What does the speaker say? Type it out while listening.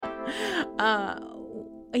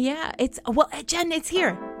Yeah, Jen, it's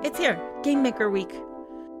here. It's here. Game Maker Week.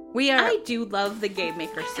 I do love the Game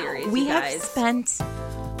Maker series. We have spent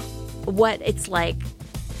it's like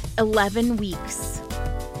 11 weeks.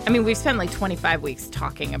 I mean, we've spent like 25 weeks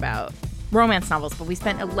talking about romance novels, but we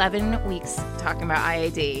spent 11 weeks talking about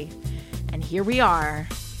IAD. And here we are.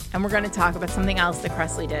 And we're going to talk about something else that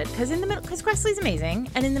Kresley did. Because Kresley's amazing.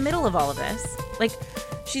 And in the middle of all of this, like,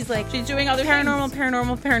 she's doing other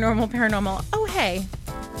paranormal. Oh, hey,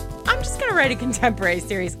 I'm just going to write a contemporary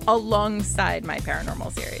series alongside my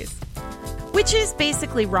paranormal series, which is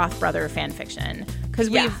basically Roth Brother fan fiction. Because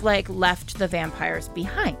we've, like, left the vampires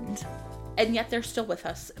behind. And yet they're still with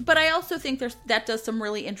us. But I also think that does some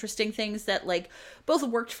really interesting things that, like, both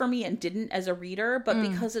worked for me and didn't as a reader. But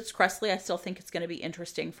because it's Kresley, I still think it's going to be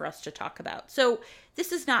interesting for us to talk about. So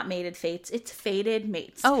this is not Mated Fates. It's Fated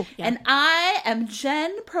Mates. Oh, yeah. And I am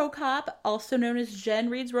Jen Prokop, also known as Jen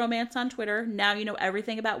Reads Romance on Twitter. Now you know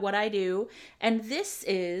everything about what I do. And this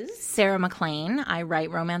is Sarah McLean. I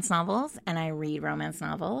write romance novels and I read romance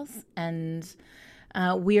novels. And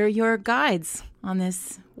we're your guides on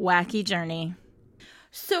this wacky journey.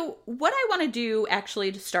 So what I want to do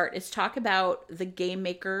actually to start is talk about the Game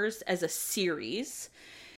Makers as a series,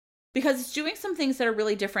 because it's doing some things that are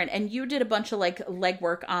really different. And you did a bunch of like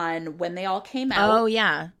legwork on when they all came out. Oh,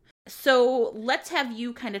 yeah. So let's have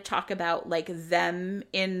you kind of talk about like them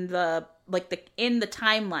in the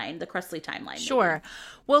timeline, the Kresley timeline. Sure. Maybe.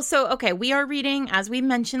 Well, so, okay, we are reading, as we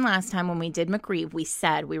mentioned last time when we did McGreeve, we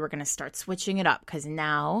said we were going to start switching it up because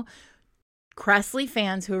now Kresley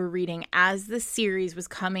fans who were reading as the series was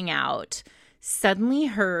coming out suddenly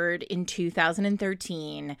heard in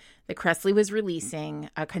 2013 that Kresley was releasing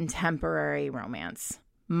a contemporary romance,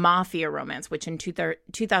 mafia romance, which in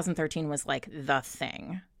 2013 was like the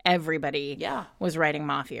thing. Everybody was writing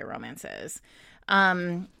mafia romances.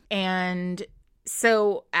 And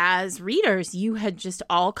so as readers, you had just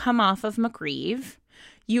all come off of McGreeve.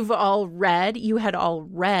 You had all read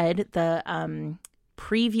the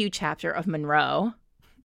preview chapter of Monroe,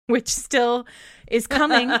 which still is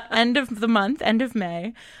coming end of the month, end of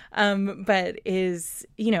May, but is,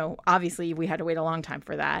 obviously we had to wait a long time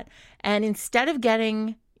for that. And instead of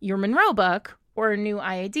getting your Monroe book or a new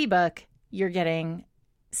IAD book, you're getting,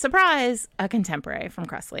 surprise, a contemporary from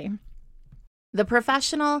Kresley. The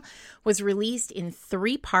Professional was released in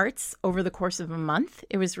 3 parts over the course of a month.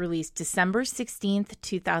 It was released December 16th,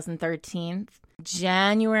 2013,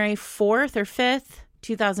 January 4th or 5th,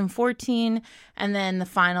 2014, and then the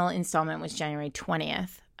final installment was January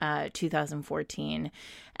 20th, 2014.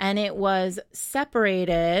 And it was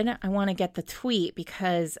separated. I want to get the tweet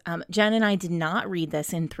because Jen and I did not read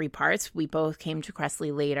this in 3 parts. We both came to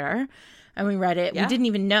Kresley later. And we read it. Yeah. We didn't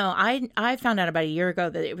even know. I found out about a year ago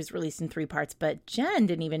that it was released in 3 parts, but Jen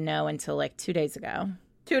didn't even know until like 2 days ago.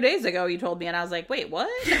 2 days ago, you told me, and I was like, wait, what?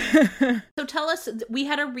 So tell us, we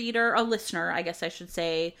had a listener, I guess I should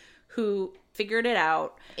say, who figured it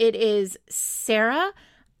out. It is Sarah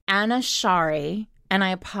Anashari, and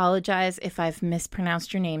I apologize if I've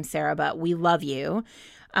mispronounced your name, Sarah, but we love you,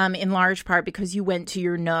 in large part because you went to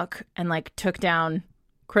your Nook and like took down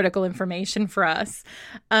critical information for us.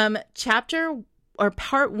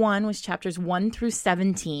 Part 1 was chapters 1 through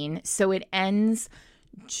 17. So it ends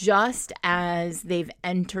just as they've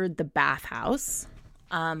entered the bathhouse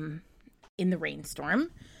in the rainstorm.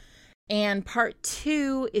 And part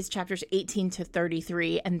 2 is chapters 18 to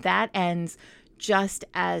 33. And that ends just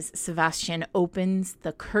as Sebastian opens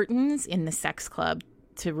the curtains in the sex club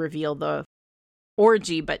to reveal the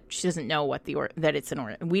orgy, but she doesn't know that it's an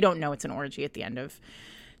orgy. We don't know it's an orgy at the end of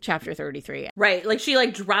chapter 33. Right. Like she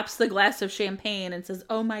like drops the glass of champagne and says,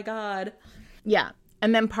 oh my God. Yeah.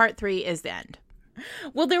 And then part 3 is the end.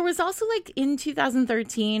 Well, there was also like in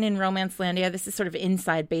 2013 in Romancelandia, this is sort of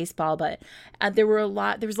inside baseball, but there was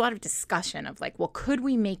a lot of discussion of like, well, could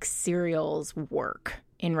we make serials work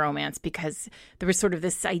in romance? Because there was sort of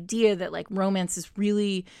this idea that like romance is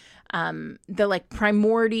really the like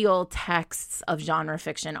primordial texts of genre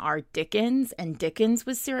fiction are Dickens, and Dickens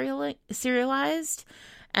was serialized.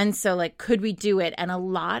 And so, like, could we do it? And a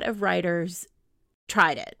lot of writers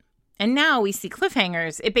tried it. And now we see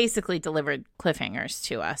cliffhangers. It basically delivered cliffhangers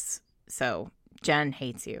to us. So Jen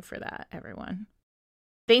hates you for that, everyone.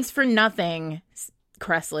 Thanks for nothing,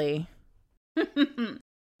 Kresley.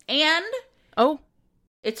 And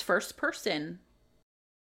it's first person,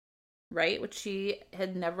 right? Which she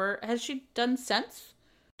had never, has she done since?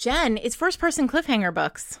 Jen, it's first person cliffhanger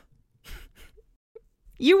books.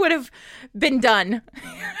 You would have been done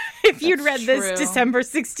if you'd read this December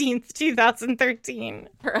 16th, 2013.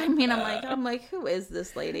 I mean, I'm like, who is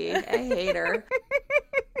this lady? I hate her.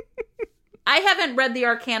 I haven't read the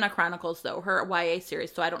Arcana Chronicles, though, her YA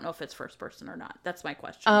series, so I don't know if it's first person or not. That's my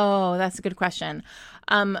question. Oh, that's a good question.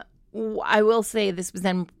 I will say this was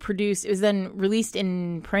then produced, it was then released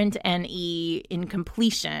in print and in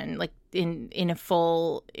completion, like in a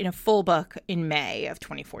full book in May of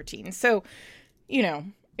 2014. So,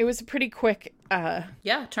 it was a pretty quick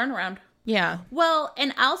turnaround. Yeah. Well,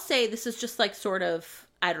 and I'll say this is just like sort of,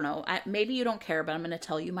 I don't know, maybe you don't care, but I'm going to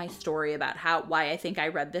tell you my story about why I think I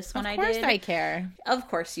read this when I did. Of course I care. Of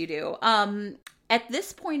course you do. At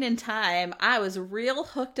this point in time, I was real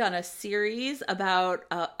hooked on a series about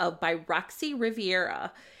by Roxy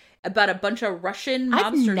Riviera about a bunch of Russian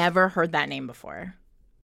mobsters. I've never heard that name before.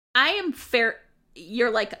 I am fair.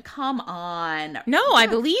 You're like, come on. No, I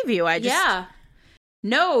believe you. Yeah.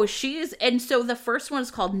 No, and so the first one is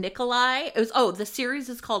called Nikolai. The series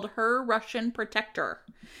is called Her Russian Protector.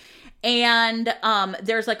 And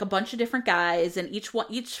there's like a bunch of different guys, and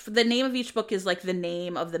the name of each book is like the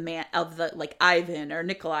name of the man of the, like, Ivan or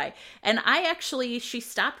Nikolai. And she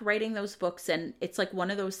stopped writing those books, and it's like one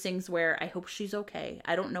of those things where I hope she's okay.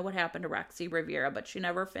 I don't know what happened to Roxy Riviera, but she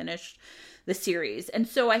never finished the series. And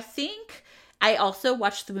so I think I also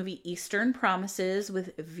watched the movie Eastern Promises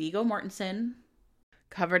with Viggo Mortensen.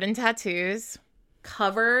 Covered in tattoos.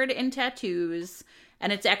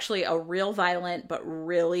 And it's actually a real violent, but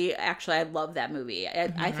really, actually, I love that movie.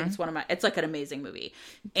 I think it's like an amazing movie.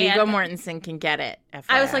 Viggo Mortensen can get it. FYI.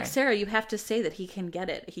 I was like, Sarah, you have to say that he can get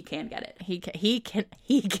it. He can get it. He can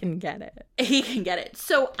get it. He can get it.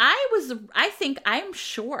 So I'm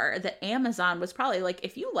sure that Amazon was probably like,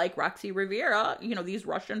 if you like Roxy Riviera, these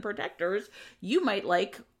Russian protectors, you might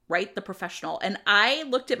like Write the Professional. And I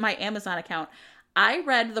looked at my Amazon account. I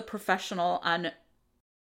read The Professional on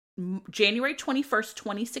January 21st,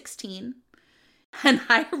 2016. And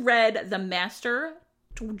I read The Master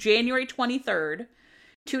January 23rd,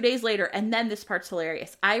 2 days later. And then this part's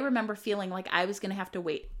hilarious. I remember feeling like I was going to have to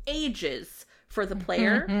wait ages for The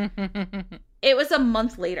Player. It was a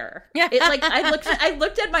month later. I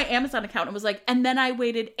looked at my Amazon account and was like, and then I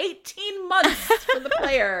waited 18 months for The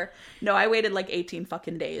Player. No, I waited like 18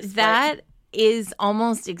 fucking days. That is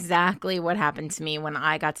almost exactly what happened to me when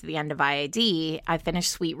I got to the end of IAD. I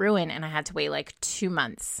finished Sweet Ruin and I had to wait like 2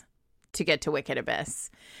 months to get to Wicked Abyss.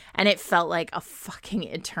 And it felt like a fucking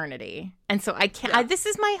eternity. And so I can't, this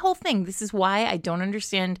is my whole thing. This is why I don't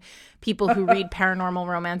understand people who read paranormal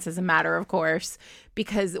romance as a matter of course,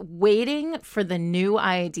 because waiting for the new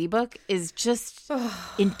IAD book is just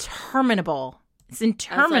interminable. It's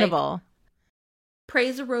interminable. Like,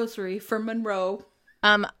 praise a rosary for Monroe.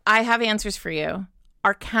 I have answers for you.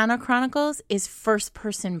 Arcana Chronicles is first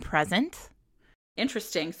person present.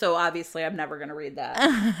 Interesting. So obviously I'm never going to read that.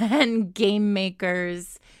 And Game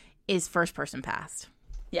Makers is first person past.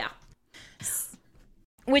 Yeah.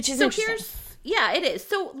 Which is interesting. It is.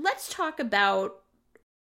 So let's talk about,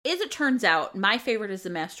 as it turns out, my favorite is The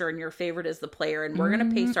Master and your favorite is The Player, and we're going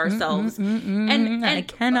to pace ourselves. And I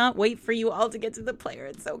cannot wait for you all to get to The Player.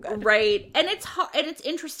 It's so good. Right. And it's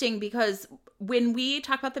interesting because when we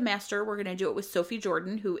talk about The Master, we're going to do it with Sophie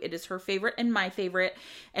Jordan, who it is her favorite and my favorite.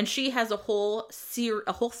 And she has a whole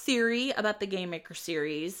theory about the Game Maker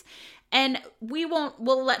series. And we'll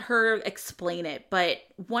let her explain it. But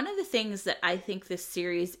one of the things that I think this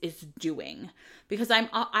series is doing, because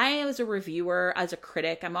I as a reviewer, as a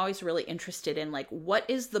critic, I'm always really interested in like, what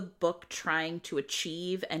is the book trying to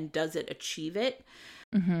achieve and does it achieve it?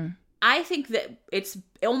 Mm-hmm. I think that it's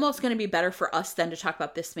almost going to be better for us then to talk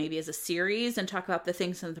about this maybe as a series and talk about the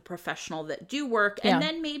things in The Professional that do work. Yeah. And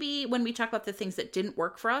then maybe when we talk about the things that didn't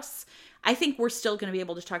work for us, I think we're still going to be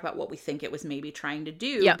able to talk about what we think it was maybe trying to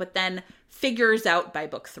do, but then figures out by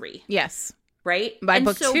book 3. Yes. Right? By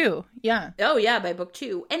book 2. Yeah. Oh, yeah, by book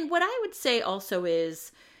 2. And what I would say also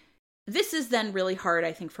is this is then really hard,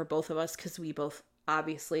 I think, for both of us because we both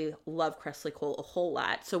obviously love Kresley Cole a whole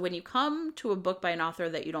lot. So when you come to a book by an author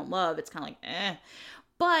that you don't love, it's kind of like, eh.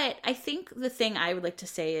 But I think the thing I would like to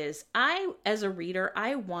say is as a reader,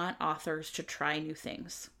 I want authors to try new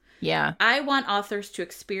things. Yeah. I want authors to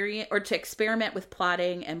experiment with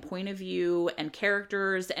plotting and point of view and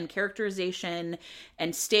characters and characterization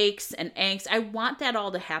and stakes and angst. I want that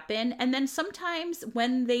all to happen. And then sometimes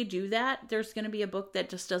when they do that, there's going to be a book that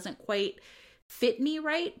just doesn't quite fit me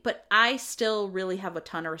right, but I still really have a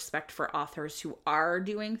ton of respect for authors who are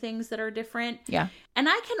doing things that are different. Yeah. And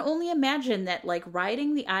I can only imagine that like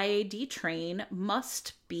riding the IAD train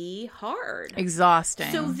must be hard.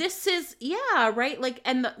 Exhausting. So this is, right? Like,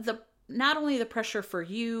 and the not only the pressure for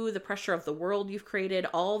you, the pressure of the world you've created,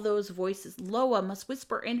 all those voices. Loa must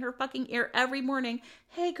whisper in her fucking ear every morning,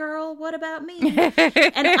 "Hey girl, what about me?"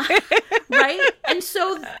 Right? And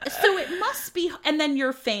so it must be, and then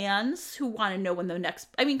your fans who want to know when the next,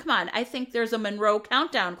 I mean, come on, I think there's a Monroe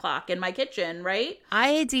countdown clock in my kitchen, right?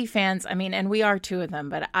 IAD fans, I mean, and we are two of them,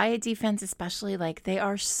 but IAD fans especially, like, they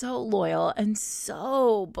are so loyal and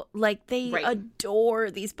so, like, they adore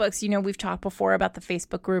these books. You know, we've talked before about the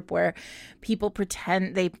Facebook group where people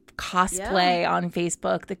pretend they cosplay on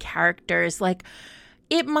Facebook, the characters. Like,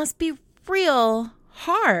 it must be real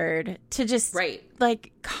hard to just,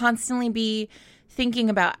 like, constantly be thinking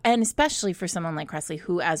about, and especially for someone like Kresley,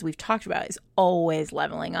 who, as we've talked about, is always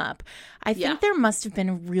leveling up. I think there must have been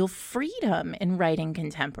a real freedom in writing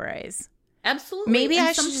contemporaries. Absolutely. Maybe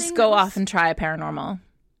I should just go off and try a paranormal.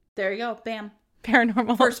 There you go. Bam.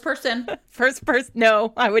 Paranormal. First person. First person.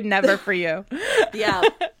 No, I would never for you. Yeah.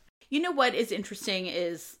 You know what is interesting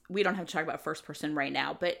is we don't have to talk about first person right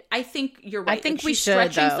now, but I think you're right. I think like, we should,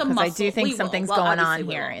 though, because I do think something's going on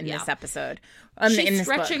here in this episode. She's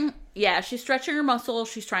stretching. Yeah, she's stretching her muscle.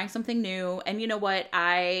 She's trying something new. And you know what?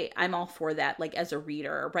 I'm all for that, like, as a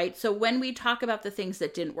reader, right? So when we talk about the things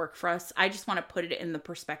that didn't work for us, I just want to put it in the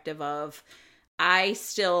perspective of, I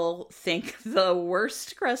still think the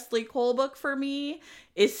worst Kresley Cole book for me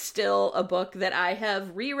is still a book that I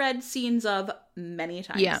have reread scenes of many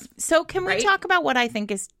times. Yeah. So can we talk about what I think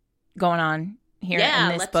is going on here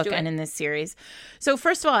in this book and in this series? So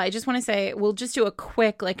first of all, I just want to say we'll just do a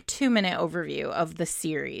quick, like, 2-minute overview of the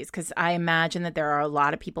series, because I imagine that there are a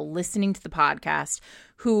lot of people listening to the podcast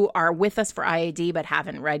who are with us for IAD but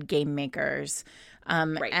haven't read Game Makers.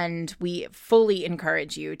 And we fully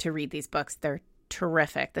encourage you to read these books. They're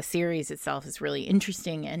terrific. The series itself is really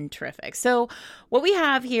interesting and terrific. So what we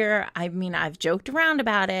have here, I mean, I've joked around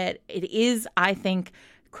about it. It is, I think,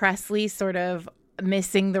 Kresley sort of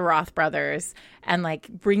missing the Roth brothers and, like,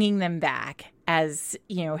 bringing them back as,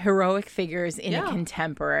 you know, heroic figures in a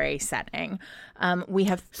contemporary setting. We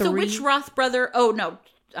have 3. So which Roth brother? Oh, no.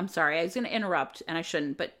 I'm sorry. I was going to interrupt, and I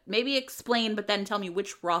shouldn't, but maybe explain, but then tell me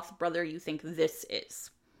which Roth brother you think this is.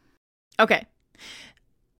 Okay.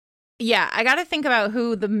 Yeah, I got to think about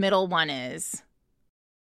who the middle one is.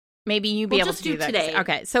 Maybe you be able to do that today.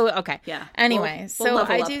 Okay. So, okay. Yeah. Anyway, we'll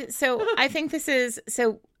I think this is,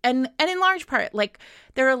 and in large part, like,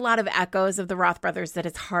 there are a lot of echoes of the Roth brothers that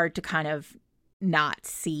it's hard to kind of not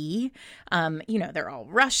see. You know, they're all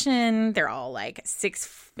Russian. They're all, like,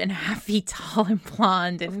 6.5 feet tall and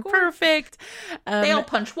blonde and perfect. They all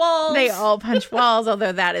punch walls.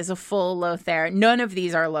 Although that is a full Lothair. None of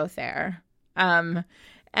these are Lothair.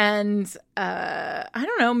 And I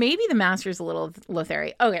don't know, maybe the master's a little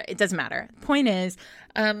Lothair. Okay, it doesn't matter. Point is,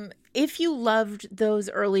 if you loved those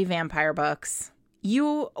early vampire books,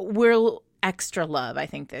 you will extra love, I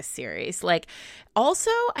think, this series. Like, also,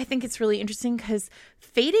 I think it's really interesting because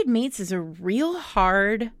fated mates is a real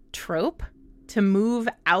hard trope to move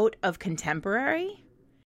out of contemporary,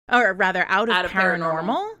 or rather out of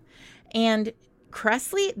paranormal. And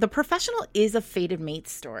Kresley, the professional, is a fated mate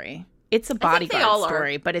story. It's a bodyguard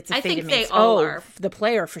story, but it's a fated mate. The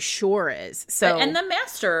player for sure is. So, and the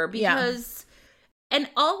master, because and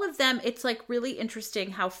all of them, it's, like, really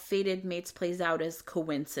interesting how fated mates plays out as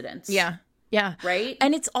coincidence. Yeah. Yeah. Right.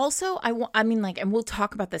 And it's also, I mean, like, and we'll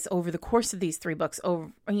talk about this over the course of these 3 books,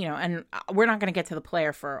 over, you know, and we're not going to get to the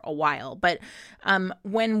player for a while, but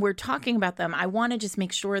when we're talking about them, I want to just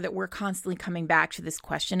make sure that we're constantly coming back to this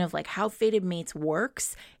question of, like, how fated mates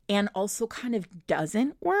works and also kind of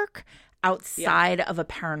doesn't work outside of a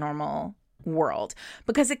paranormal world,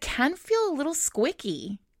 because it can feel a little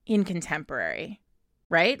squicky in contemporary.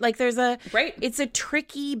 Right? Like, it's a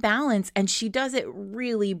tricky balance, and she does it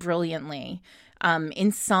really brilliantly.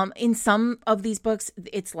 In some of these books,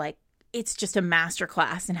 it's like, it's just a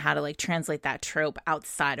masterclass in how to, like, translate that trope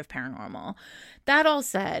outside of paranormal. That all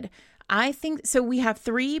said, I think, so we have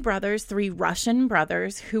 3 Russian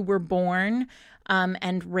brothers who were born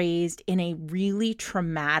and raised in a really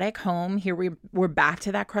traumatic home. Here we're back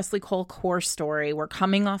to that Kresley Cole core story. We're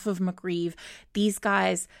coming off of McReeve. These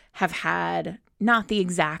guys have had not the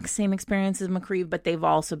exact same experience as McReeve, but they've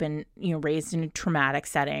also been, you know, raised in a traumatic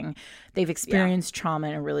setting. They've experienced trauma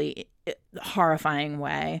in a really horrifying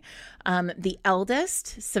way. The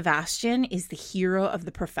eldest, Sebastian, is the hero of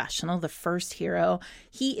the professional, the first hero.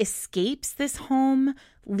 He escapes this home,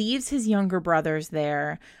 leaves his younger brothers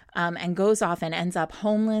there, and goes off and ends up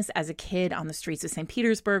homeless as a kid on the streets of St.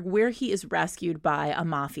 Petersburg, where he is rescued by a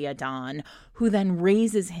mafia don, who then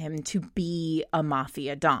raises him to be a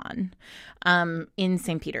mafia don in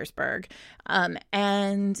St. Petersburg.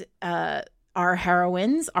 our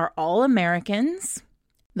heroines are all Americans.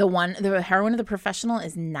 The heroine of The Professional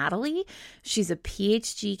is Natalie. She's a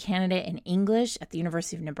PhD candidate in English at the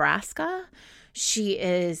University of Nebraska. She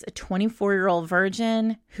is a 24-year-old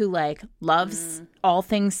virgin who like loves all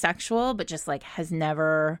things sexual, but just like has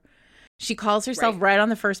never. She calls herself right on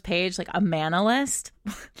the first page like a manalist.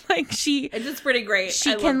 Like it's just pretty great.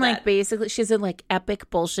 She can like basically she has a like epic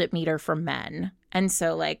bullshit meter for men. And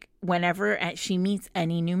so like whenever she meets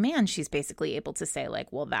any new man, she's basically able to say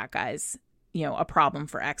like, well, that guy's, you know, a problem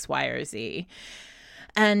for X, Y, or Z.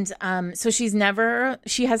 And so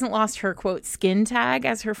she hasn't lost her quote skin tag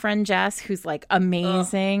as her friend Jess, who's like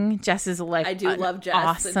amazing. Jess is like I do love Jess.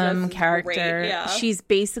 Awesome Jess character. Yeah. She's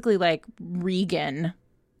basically like Regan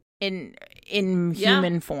in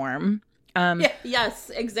human form.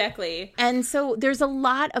 Yes, exactly. And so there's a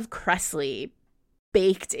lot of Kresley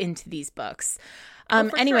baked into these books.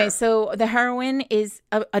 Anyway, so the heroine is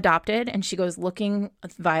adopted, and she goes looking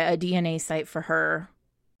via a DNA site for her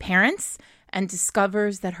parents and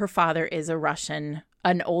discovers that her father is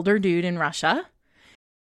an older dude in Russia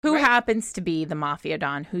who happens to be the mafia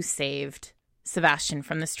don who saved Sebastian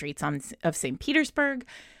from the streets of St. Petersburg.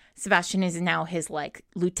 Sebastian is now his like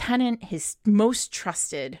lieutenant, his most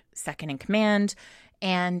trusted second in command,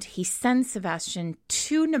 and he sends Sebastian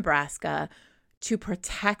to Nebraska to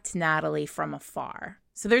protect Natalie from afar.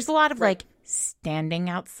 So there's a lot of like standing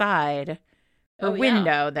outside her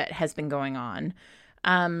window that has been going on.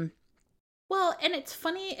 Well, and it's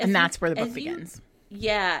funny. And that's where the book begins.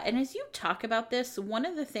 And as you talk about this, one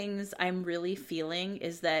of the things I'm really feeling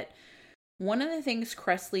is that one of the things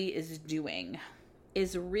Kresley is doing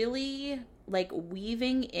is really like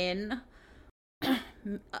weaving in,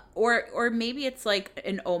 or maybe it's like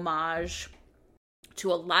an homage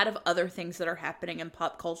to a lot of other things that are happening in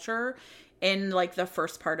pop culture in like the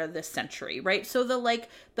first part of this century, right? So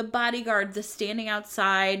the bodyguard, the standing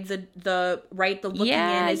outside, the looking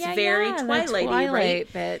in is very Twilight-y,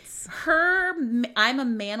 right? Bits. I'm a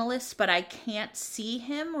manalist, but I can't see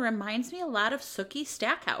him reminds me a lot of Sookie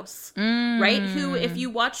Stackhouse, right? Who, if you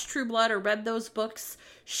watch True Blood or read those books,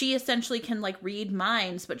 she essentially can like read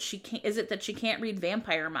minds, but she can't. Is it that she can't read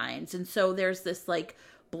vampire minds? And so there's this like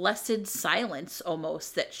blessed silence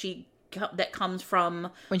almost that comes from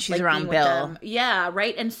when she's like, around Bill. Yeah,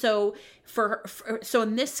 right. And so so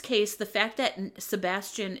in this case, the fact that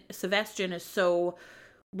Sebastian is so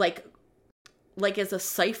like as a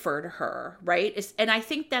cipher to her, right? And I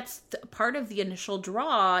think that's part of the initial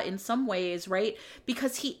draw in some ways, right?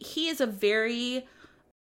 Because he is a very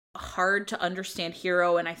hard to understand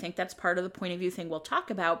hero, and I think that's part of the point of view thing we'll talk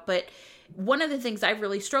about. But one of the things I've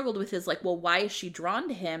really struggled with is like, well, why is she drawn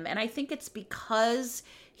to him? And I think it's because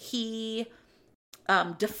he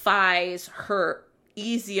defies her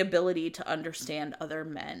easy ability to understand other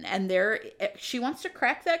men, and she wants to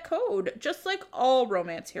crack that code, just like all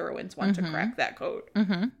romance heroines want to crack that code.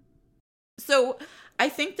 So I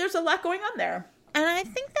think there's a lot going on there. And I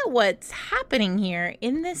think that what's happening here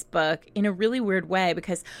in this book in a really weird way,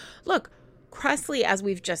 because look, Kresley, as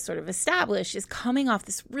we've just sort of established, is coming off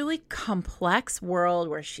this really complex world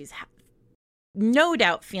where she's no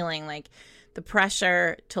doubt feeling like the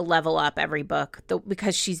pressure to level up every book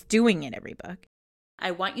because she's doing it every book.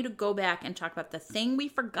 I want you to go back and talk about the thing we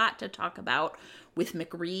forgot to talk about with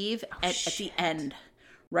McGreeve at the end,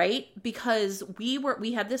 right? Because we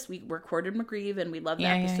recorded McGreeve and we loved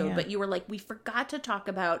that episode, but you were like, we forgot to talk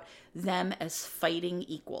about them as fighting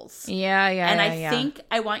equals. And I think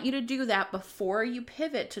I want you to do that before you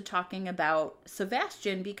pivot to talking about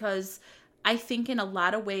Sebastian, because I think in a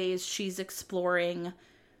lot of ways she's exploring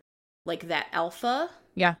like that alpha.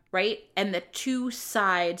 Yeah. Right? And the two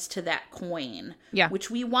sides to that coin. Yeah. Which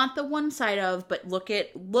we want the one side of, but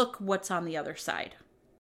look what's on the other side.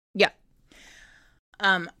 Yeah.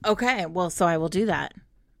 Okay. Well, so I will do that.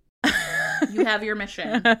 You have your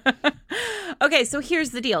mission. Okay. So here's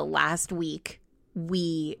the deal. Last week,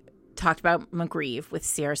 we talked about McGreeve with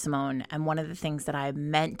Sierra Simone. And one of the things that I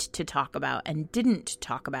meant to talk about and didn't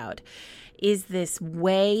talk about is this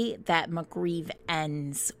way that McGreeve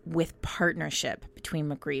ends with partnership between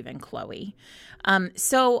McGreeve and Chloe.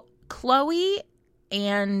 So Chloe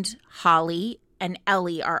and Holly and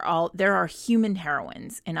Ellie there are human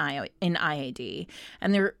heroines in IAD,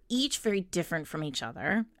 and they're each very different from each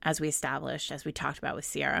other, as we established, as we talked about with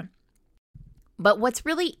Sierra. But what's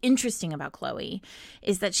really interesting about Chloe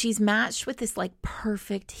is that she's matched with this like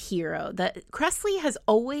perfect hero that Kresley has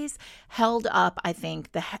always held up, I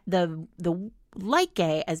think, the light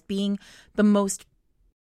gay as being the most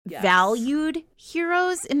valued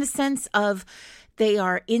heroes, in the sense of They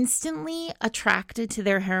are instantly attracted to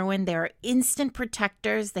their heroine. They are instant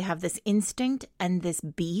protectors. They have this instinct and this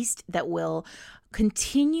beast that will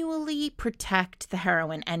continually protect the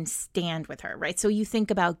heroine and stand with her, right? So you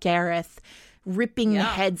think about Gareth ripping the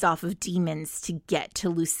heads off of demons to get to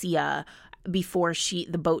Lucia before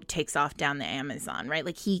the boat takes off down the Amazon, right?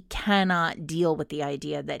 Like, he cannot deal with the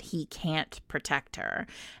idea that he can't protect her.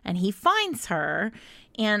 And he finds her,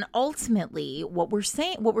 and ultimately what we're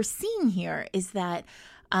seeing here is that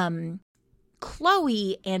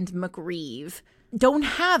Chloe and McGreeve don't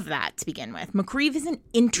have that to begin with. McGreeve isn't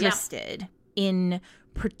interested in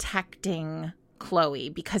protecting Chloe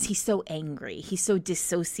because he's so angry. He's so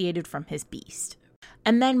dissociated from his beast.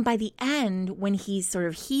 And then by the end, when he's sort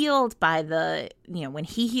of healed by when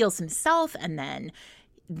he heals himself, and then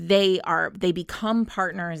they become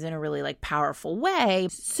partners in a really like powerful way.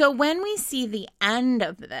 So when we see the end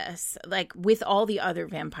of this, like with all the other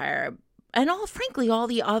vampire and all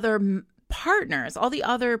the other partners, all the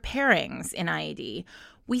other pairings in IAD,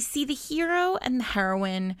 we see the hero and the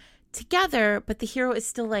heroine together, but the hero is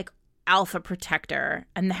still like alpha protector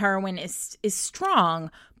and the heroine is strong,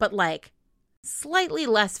 but like slightly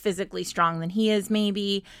less physically strong than he is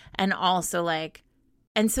maybe, and also like,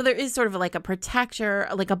 and so there is sort of like a protector,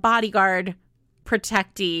 like a bodyguard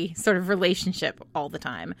protectee sort of relationship all the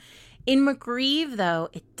time. In McGreeve, though,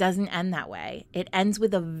 it doesn't end that way. It ends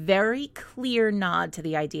with a very clear nod to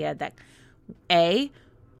the idea that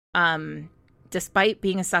despite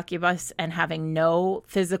being a succubus and having no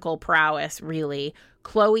physical prowess, really,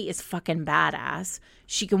 Chloe is fucking badass.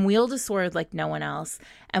 She can wield a sword like no one else.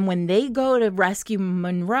 And when they go to rescue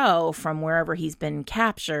Monroe from wherever he's been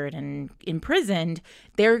captured and imprisoned,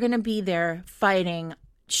 they're going to be there fighting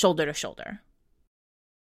shoulder to shoulder.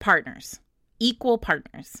 Partners. Equal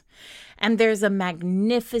partners. And there's a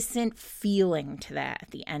magnificent feeling to that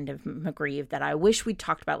at the end of McGreeve that I wish we'd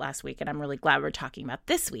talked about last week, and I'm really glad we're talking about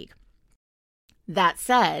this week. That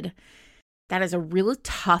said, that is a really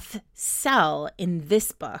tough sell in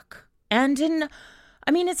this book. And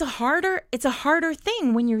it's a harder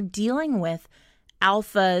thing when you're dealing with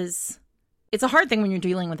alphas. It's a hard thing when you're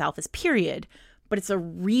dealing with alphas, period. But it's a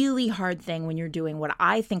really hard thing when you're doing what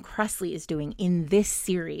I think Kresley is doing in this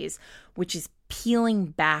series, which is peeling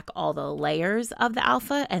back all the layers of the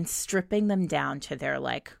alpha and stripping them down to their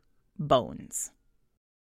like bones.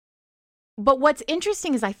 But what's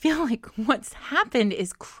interesting is I feel like what's happened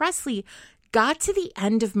is Kresley got to the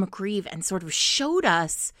end of McGreeve and sort of showed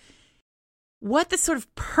us what the sort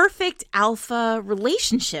of perfect alpha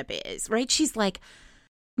relationship is, right? She's like,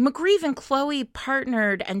 McGreeve and Chloe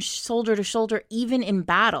partnered and shoulder to shoulder even in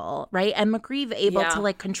battle, right? And McGreeve able to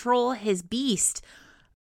like control his beast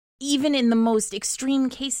even in the most extreme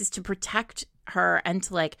cases to protect her and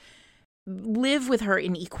to like live with her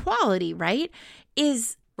in equality, right?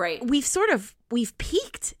 Right. We've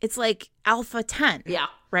peaked. It's like alpha 10. Yeah.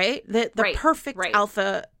 Right? The perfect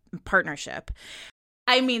alpha partnership.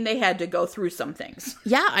 I mean, they had to go through some things.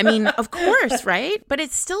 Yeah. I mean, of course, right? But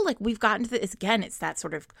it's still like we've gotten to this again. It's that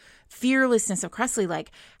sort of fearlessness of Kresley.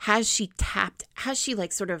 Like, has she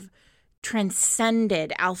like sort of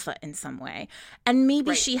transcended alpha in some way? And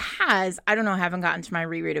maybe she has. I don't know. I haven't gotten to my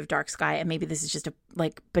reread of Dark Sky, and maybe this is just a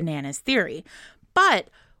like bananas theory. But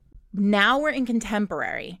now we're in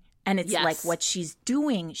contemporary, and it's like what she's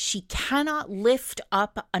doing. She cannot lift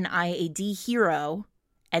up an IAD hero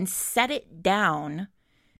and set it down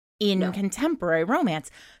in contemporary romance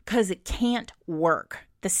because it can't work.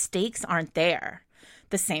 The stakes aren't there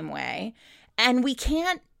the same way, and we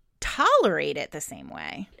can't tolerate it the same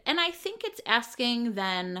way. And I think it's asking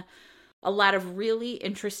then a lot of really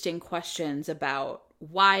interesting questions about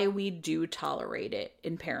why we do tolerate it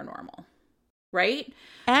in paranormal. Right?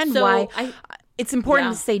 And so why it's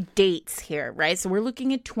important to say dates here, right? So we're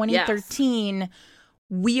looking at 2013. Yes.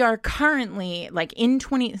 We are currently like in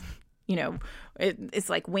it's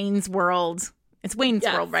like Wayne's World. It's Wayne's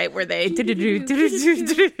World, right? Where they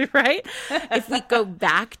right? If we go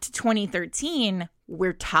back to 2013,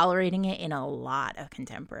 we're tolerating it in a lot of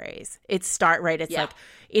contemporaries. It's like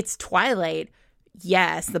it's Twilight.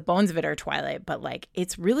 Yes, the bones of it are Twilight, but like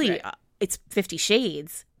it's really it's 50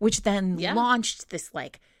 Shades, which then launched this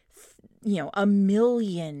like, a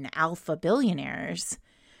million alpha billionaires,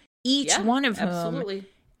 each one of whom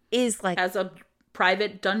is like has a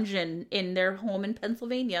private dungeon in their home in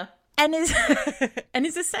Pennsylvania, and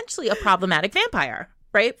is essentially a problematic vampire,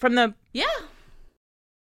 right?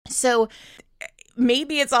 So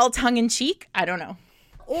maybe it's all tongue in cheek. I don't know,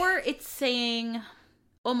 or it's saying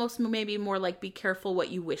almost maybe more like be careful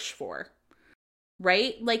what you wish for.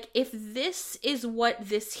 Right? Like, if this is what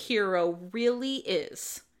this hero really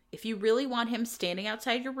is, if you really want him standing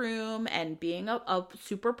outside your room and being a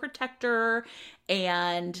super protector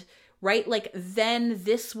and, right, like, then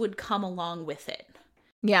this would come along with it.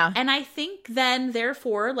 Yeah. And I think then,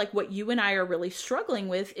 therefore, like, what you and I are really struggling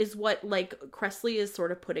with is what, like, Kresley is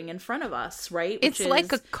sort of putting in front of us, right? It's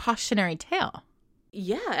like a cautionary tale.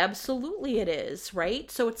 Yeah, absolutely it is, right?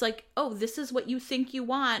 So it's like, oh, this is what you think you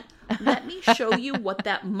want. Let me show you what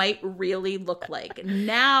that might really look like.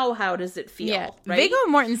 Now, how does it feel? Yeah. Right? Viggo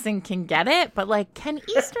Mortensen can get it, but, like, can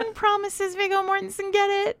Eastern Promises Viggo Mortensen get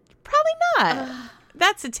it? Probably not.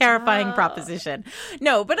 That's a terrifying proposition.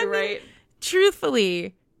 No, but I mean,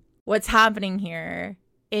 truthfully, what's happening here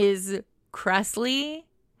is Kresley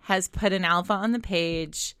has put an alpha on the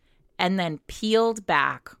page and then peeled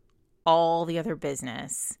back all the other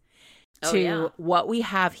business to what we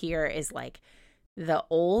have here is like the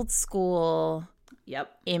old school,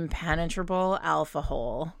 impenetrable alpha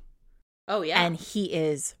hole. Oh, yeah. And he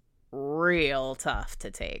is real tough to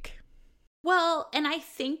take. Well, and I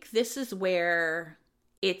think this is where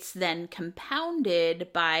it's then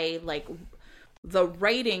compounded by, like, the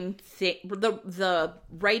writing the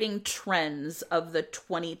writing trends of the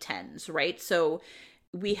 2010s, right? So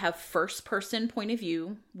we have first person point of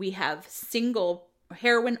view, we have single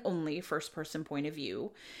heroine only first person point of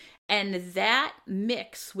view, and that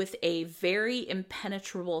mix with a very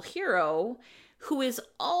impenetrable hero who is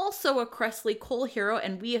also a Kresley Cole hero,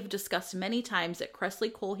 and we have discussed many times that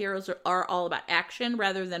Kresley Cole heroes are all about action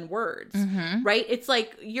rather than words, right? It's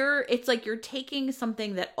like you're taking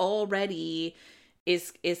something that already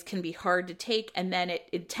can be hard to take, and then it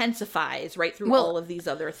intensifies right through all of these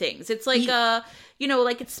other things. It's like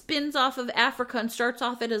like it spins off of Africa and starts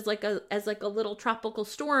off it as like a little tropical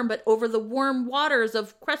storm, but over the warm waters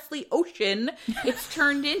of Kresley Ocean, it's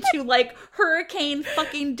turned into like Hurricane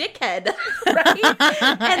fucking Dickhead, right?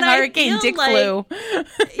 And Hurricane Dick Flu.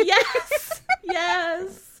 Yes.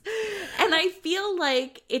 And I feel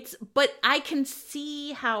like but I can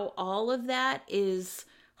see how all of that is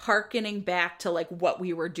harkening back to like what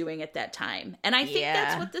we were doing at that time. And I think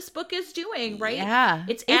that's what this book is doing, right? Yeah.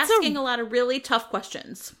 It's asking a lot of really tough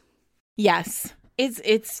questions. Yes.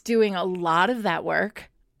 It's doing a lot of that work.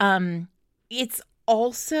 It's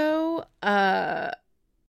also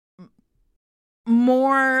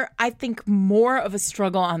more of a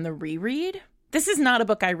struggle on the reread. This is not a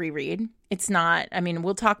book I reread. It's not. I mean,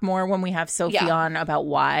 we'll talk more when we have Sophie on about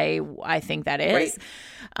why I think that is.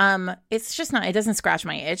 Right. It's just not. It doesn't scratch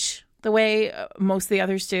my itch the way most of the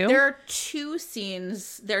others do. There are two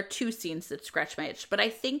scenes that scratch my itch, but I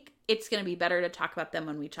think it's going to be better to talk about them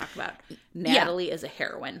when we talk about Natalie as a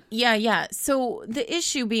heroine. Yeah. So the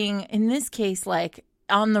issue being in this case, like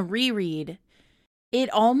on the reread, it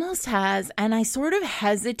almost has, and I sort of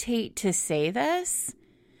hesitate to say this,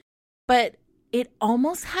 but it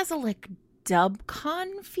almost has a like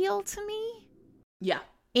dubcon feel to me. Yeah.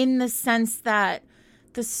 In the sense that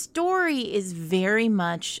the story is very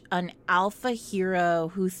much an alpha hero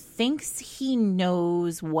who thinks he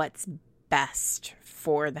knows what's best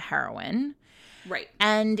for the heroine. Right.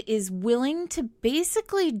 And is willing to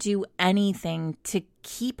basically do anything to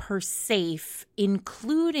keep her safe,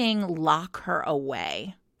 including lock her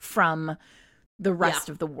away from the rest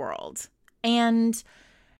of the world. And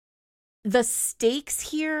the stakes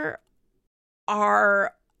here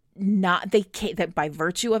are not, that by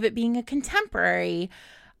virtue of it being a contemporary,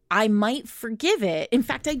 I might forgive it. In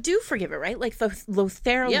fact, I do forgive it, right? Like the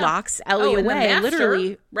Lothair locks Ellie away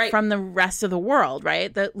literally from the rest of the world,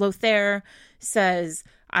 right? The Lothair says,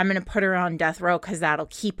 I'm going to put her on death row because that'll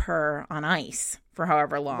keep her on ice for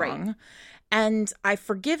however long. Right. And I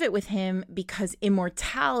forgive it with him because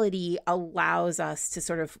immortality allows us to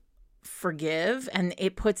sort of forgive, and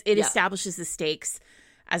it establishes the stakes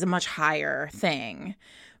as a much higher thing.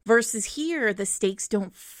 Versus here, the stakes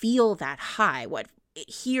don't feel that high.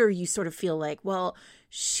 Here you sort of feel like, well,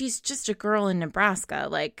 she's just a girl in Nebraska.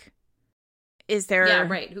 Like, is there? Yeah,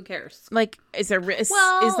 right. Who cares? Like, is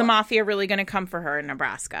the mafia really going to come for her in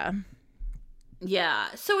Nebraska? Yeah.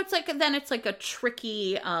 So it's like a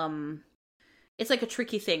tricky. It's like a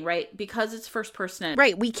tricky thing, right? Because it's first person.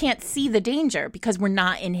 Right. We can't see the danger because we're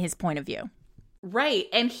not in his point of view. Right.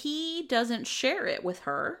 And he doesn't share it with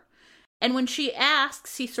her. And when she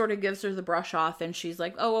asks, he sort of gives her the brush off and she's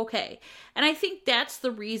like, oh, okay. And I think that's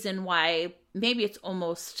the reason why maybe it's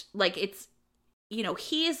almost like it's,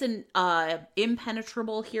 he is an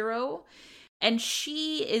impenetrable hero. And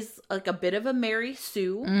she is like a bit of a Mary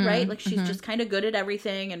Sue, right? Like she's just kind of good at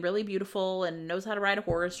everything and really beautiful and knows how to ride a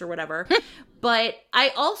horse or whatever. But I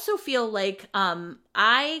also feel like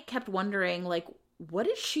I kept wondering, like, what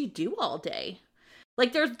does she do all day?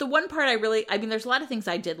 Like, there's the one part there's a lot of things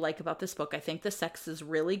I did like about this book. I think the sex is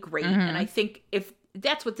really great. And I think if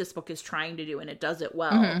that's what this book is trying to do, and it does it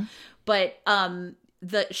well. But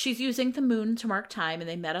she's using the moon to mark time, and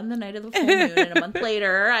they met on the night of the full moon, and a month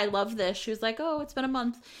later, I love this. She was like, oh, it's been a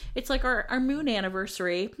month. It's like our moon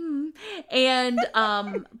anniversary. And, but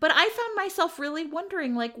I found myself really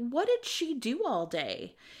wondering, like, what did she do all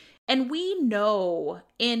day? And we know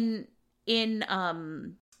in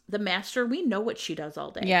The Master, we know what she does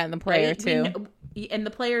all day. Yeah, and the player too. And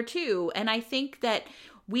the player too. And I think that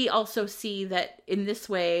we also see that in this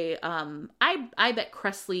way, I bet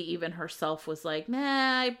Kresley even herself was like,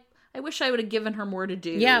 nah, I wish I would have given her more to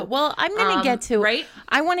do. Yeah, well, I'm going to get to, right?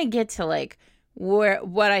 I want to get to like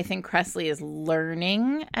what I think Kresley is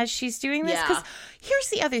learning as she's doing this. Because here's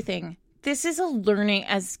the other thing. This is a learning,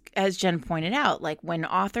 as Jen pointed out, like when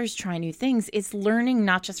authors try new things, it's learning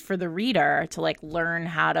not just for the reader to like learn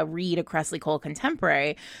how to read a Kresley Cole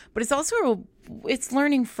contemporary, but it's also it's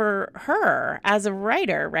learning for her as a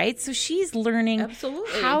writer, right? So she's learning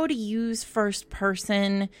how to use first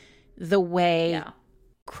person the way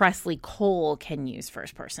Kresley Cole can use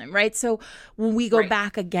first person, right? So when we go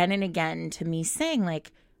back again and again to me saying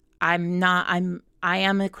like, I am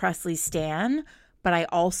a Kresley stan, but I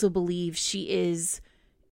also believe she is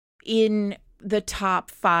in the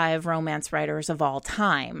top 5 romance writers of all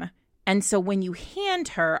time. And so when you hand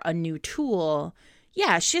her a new tool, she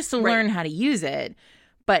has to learn how to use it.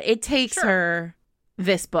 But it takes her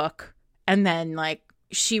this book, and then like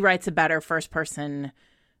she writes a better first person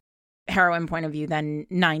heroine point of view than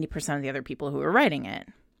 90% of the other people who are writing it.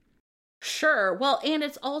 Sure. Well, and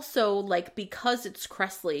it's also like because it's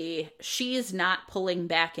Kresley, she is not pulling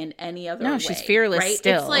back in any other way. No, she's fearless right?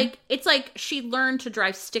 still. It's like she learned to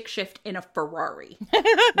drive stick shift in a Ferrari,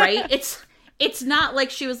 right? It's not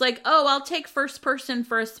like she was like, oh, I'll take first person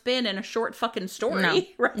for a spin in a short fucking story. No.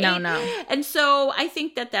 Right? No. And so I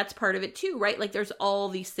think that that's part of it too, right? Like there's all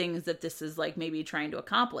these things that this is like maybe trying to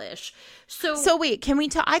accomplish. So wait, can we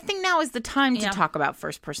talk? I think now is the time to talk about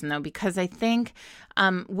first person though, because I think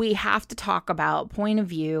we have to talk about point of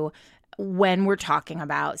view when we're talking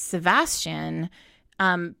about Sebastian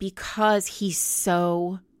because he's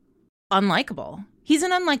so unlikable. He's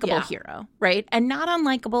an unlikable hero, right? And not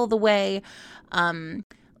unlikable the way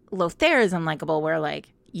Lothair is unlikable, where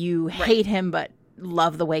like you hate him but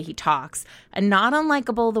love the way he talks. And not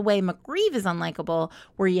unlikable the way McGreeve is unlikable,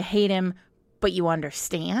 where you hate him but you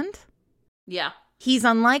understand. Yeah. He's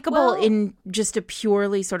unlikable in just a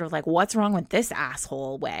purely sort of like, what's wrong with this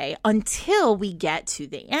asshole way until we get to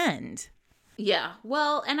the end. Yeah.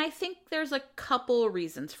 Well, and I think there's a couple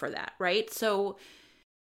reasons for that, right? So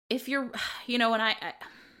if you're, and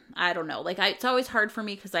I don't know, like it's always hard for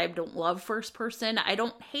me because I don't love first person. I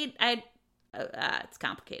don't hate, it's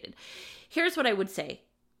complicated. Here's what I would say.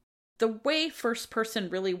 The way first person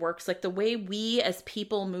really works, like the way we as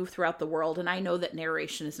people move throughout the world, and I know that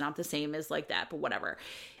narration is not the same as like that, but whatever,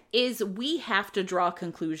 is we have to draw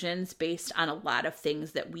conclusions based on a lot of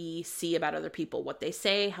things that we see about other people, what they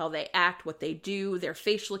say, how they act, what they do, their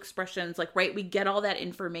facial expressions, like, right? We get all that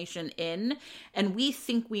information in, and we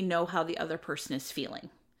think we know how the other person is feeling.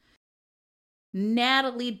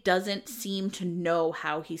 Natalie doesn't seem to know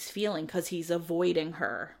how he's feeling because he's avoiding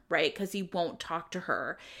her, right? Because he won't talk to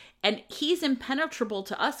her. And he's impenetrable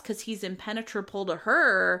to us because he's impenetrable to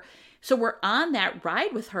her. So we're on that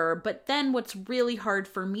ride with her. But then what's really hard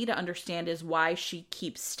for me to understand is why she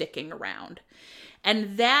keeps sticking around.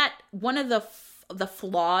 And that, one of the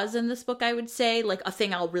flaws in this book, I would say, like a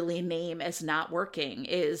thing I'll really name as not working,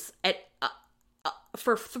 is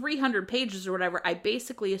for 300 pages or whatever, I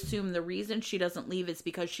basically assume the reason she doesn't leave is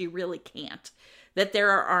because she really can't. That there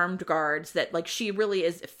are armed guards, that like she really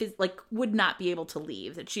is like would not be able to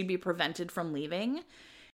leave, that she'd be prevented from leaving.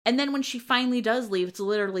 And then when she finally does leave, it's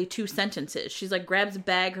literally 2 sentences. She's like grabs a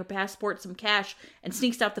bag, her passport, some cash, and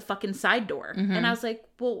sneaks out the fucking side door. Mm-hmm. And I was like,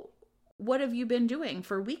 well, what have you been doing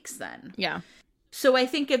for weeks then? Yeah. So I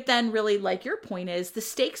think it then really, like your point is, the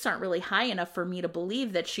stakes aren't really high enough for me to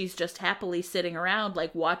believe that she's just happily sitting around,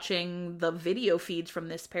 like watching the video feeds from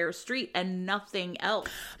this Paris street and nothing else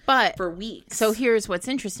for weeks. So here's what's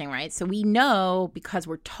interesting, right? So we know, because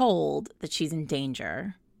we're told, that she's in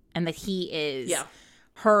danger and that he is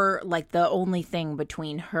her, like the only thing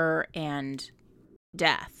between her and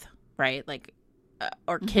death, right? Like,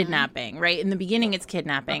 or kidnapping, right? In the beginning, it's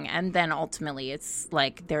kidnapping. And then ultimately, it's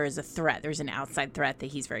like there is a threat. There's an outside threat that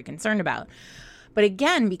he's very concerned about. But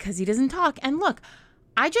again, because he doesn't talk. And look,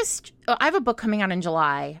 I have a book coming out in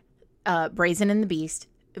July, Brazen and the Beast.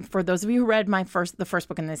 For those of you who read the first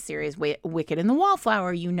book in this series, Wicked and the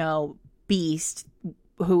Wallflower, you know Beast,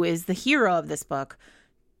 who is the hero of this book,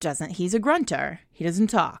 he's a grunter. He doesn't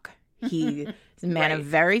talk. He's a man of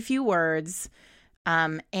very few words.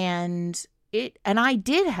 And I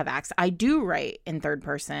did have access. I do write in third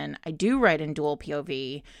person. I do write in dual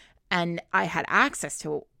POV. And I had access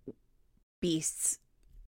to Beast's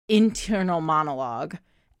internal monologue.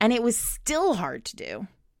 And it was still hard to do.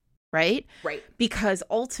 Right? Right. Because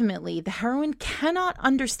ultimately the heroine cannot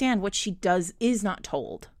understand what she is not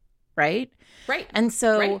told. Right? Right. And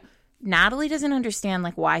so Natalie doesn't understand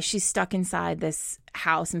like why she's stuck inside this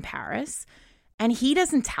house in Paris. And he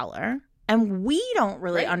doesn't tell her. And we don't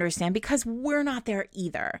really understand because we're not there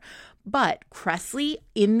either. But Kresley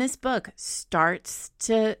in this book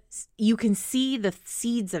you can see the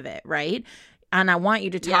seeds of it, right? And I want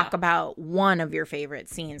you to talk about one of your favorite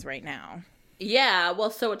scenes right now. Yeah,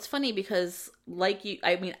 well, so it's funny because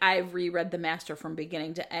I've reread The Master from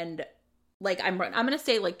beginning to end. Like I'm going to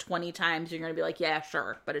say like 20 times. You're going to be like, yeah,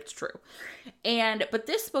 sure, but it's true. But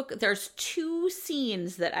this book, there's 2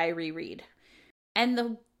 scenes that I reread.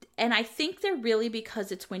 And I think they're really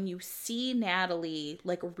because it's when you see Natalie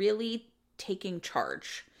like really taking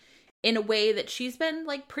charge in a way that she's been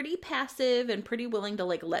like pretty passive and pretty willing to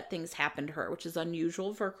like let things happen to her, which is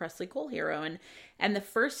unusual for a Kresley Cole hero. And the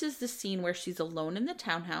first is the scene where she's alone in the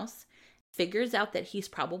townhouse, figures out that he's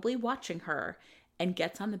probably watching her, and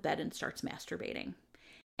gets on the bed and starts masturbating.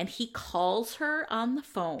 And he calls her on the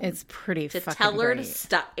phone. It's pretty to fucking tell her great. to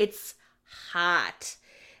stop. It's hot.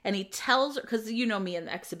 And he tells her, because you know me and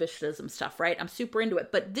the exhibitionism stuff, right? I'm super into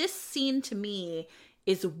it. But this scene to me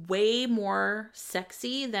is way more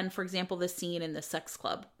sexy than, for example, the scene in the sex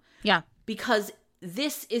club. Yeah. Because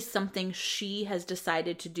this is something she has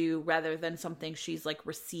decided to do rather than something she's like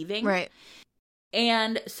receiving. Right.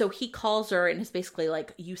 And so he calls her and is basically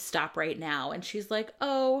like, you stop right now. And she's like,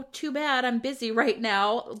 oh, too bad. I'm busy right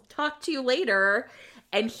now. I'll talk to you later.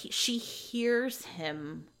 And she hears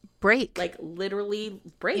him break. Like literally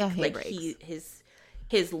break. Yeah, he like breaks.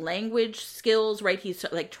 his language skills, right? He's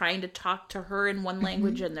like trying to talk to her in one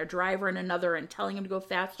language and their driver in another and telling him to go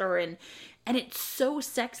faster. And it's so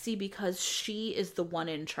sexy because she is the one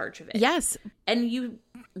in charge of it. Yes. And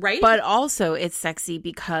right? But also it's sexy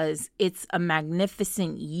because it's a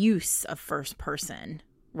magnificent use of first person,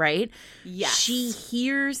 right? Yes. She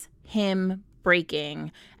hears him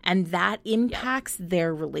breaking and that impacts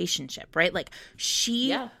their relationship, right? Like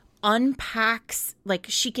she unpacks, like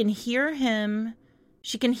she can hear him.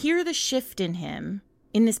 She can hear the shift in him,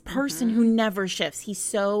 in this person who never shifts. He's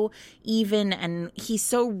so even and he's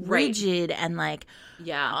so rigid and like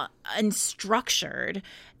and structured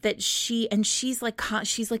that she's like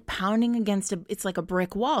pounding against it's like a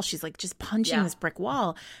brick wall. She's like just punching this brick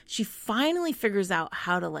wall. She finally figures out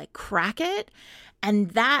how to like crack it, and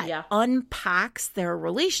that unpacks their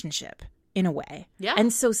relationship in a way. Yeah.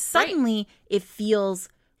 And so suddenly it feels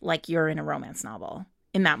like you're in a romance novel.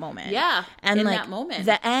 In that moment. Yeah. And in like that moment.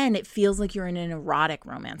 The end, it feels like you're in an erotic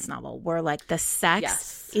romance novel where like the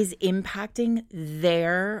sex is impacting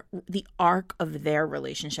the arc of their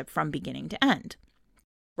relationship from beginning to end.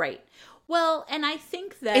 Right. Well, and I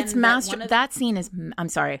think that it's that scene is, I'm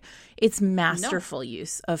sorry, it's masterful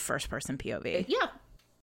use of first person POV. Yeah.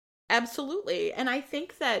 Absolutely. And I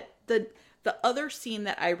think that the other scene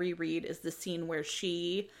that I reread is the scene where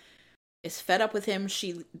she is fed up with him.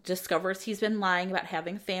 She discovers he's been lying about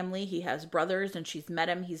having a family. He has brothers and she's met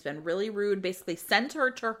him. He's been really rude, basically sent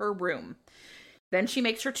her to her room. Then she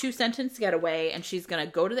makes her 2-sentence getaway and she's going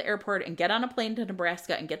to go to the airport and get on a plane to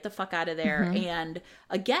Nebraska and get the fuck out of there. And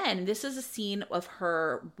again, this is a scene of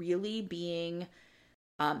her really being,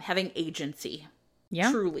 having agency.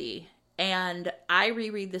 Yeah. Truly. And I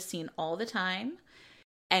reread this scene all the time.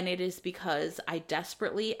 And it is because I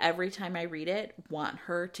desperately, every time I read it, want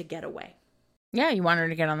her to get away. Yeah, you want her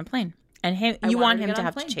to get on the plane. And you want him to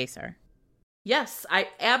have to chase her. Yes, I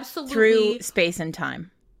absolutely. Through space and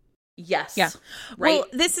time. Yes. Yeah. Right. Well,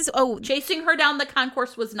 this is, chasing her down the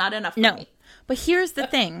concourse was not enough for me. But here's the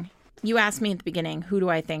thing. You asked me at the beginning, who do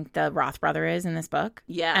I think the Roth brother is in this book?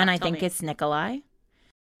 Yeah. And I think it's Nikolai.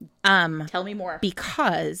 Tell me more.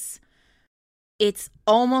 Because it's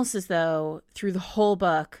almost as though through the whole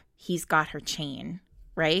book, he's got her chain,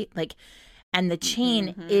 right? Like, and the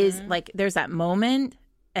chain is like, there's that moment.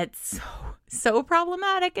 It's so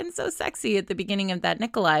problematic and so sexy at the beginning of that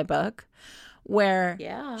Nikolai book where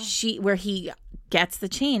he gets the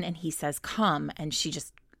chain and he says, come, and she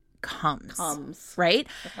just comes. Right?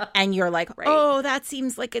 And you're like, oh, that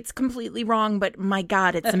seems like it's completely wrong, but my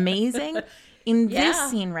God, it's amazing. In this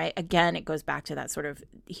scene, right, again, it goes back to that sort of,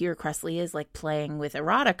 here Kresley is like playing with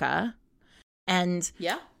erotica. And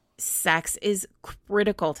sex is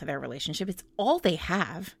critical to their relationship. It's all they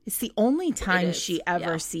have. It's the only time she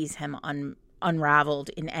ever sees him unraveled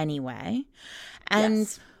in any way. And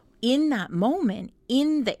in that moment,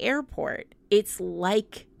 in the airport, it's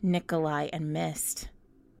like Nikolai and Mist,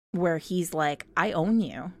 where he's like, I own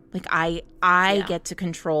you. Like, I get to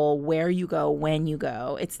control where you go, when you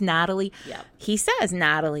go. It's Natalie. Yep. He says,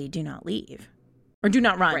 Natalie, do not leave. Or do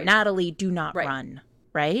not run. Right. Natalie, do not run.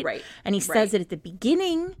 Right? Right. And he says it at the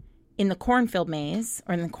beginning in the cornfield maze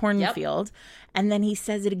or in the cornfield. And then he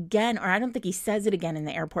says it again, or I don't think he says it again in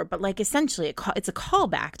the airport, but like essentially it's a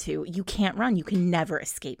callback to, you can't run. You can never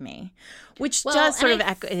escape me, which does sort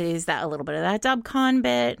of is that a little bit of that Dubcon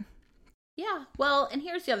bit. Yeah. Well, and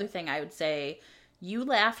here's the other thing I would say. You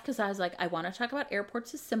laughed because I was like, I want to talk about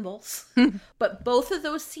airports as symbols. But both of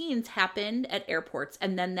those scenes happened at airports.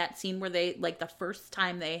 And then that scene where they, like, the first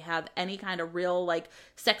time they have any kind of real, like,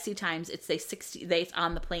 sexy times, it's they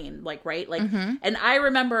on the plane, like, right? Like, and I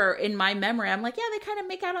remember in my memory, I'm like, yeah, they kind of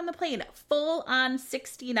make out on the plane. Full on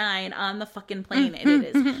 69 on the fucking plane. And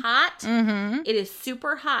it is hot. It is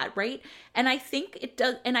super hot, right? And I think it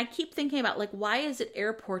does, and I keep thinking about, like, why is it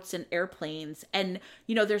airports and airplanes? And,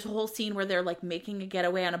 you know, there's a whole scene where they're, like, making a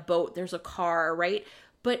getaway on a boat. There's a car, right?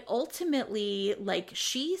 But ultimately, like,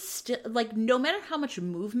 she's still, like, no matter how much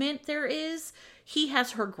movement there is, he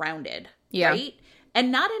has her grounded, right? And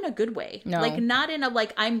not in a good way. No. Like, not in a,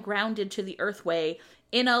 like, I'm grounded to the earth way.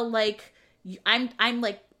 In a, like, I'm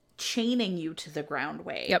like, chaining you to the ground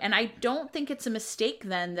way. Yep. And I don't think it's a mistake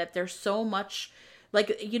then that there's so much...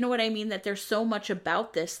 Like, you know what I mean? That there's so much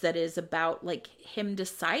about this that is about, like, him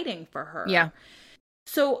deciding for her. Yeah.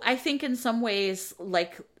 So I think in some ways,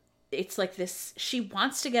 like, it's like this, she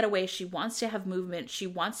wants to get away. She wants to have movement. She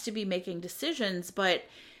wants to be making decisions. But,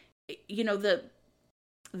 you know,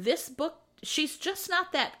 this book, she's just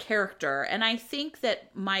not that character. And I think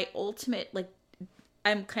that my ultimate, like,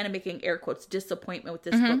 I'm kind of making air quotes, disappointment with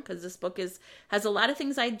this book, because this book has a lot of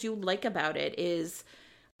things I do like about it, is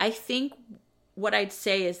I think... What I'd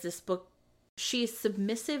say is this book, she's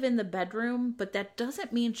submissive in the bedroom, but that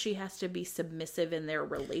doesn't mean she has to be submissive in their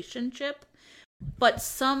relationship. But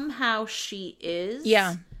somehow she is.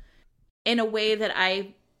 Yeah. In a way that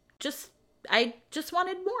I just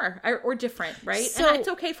wanted more or different, right? So, and it's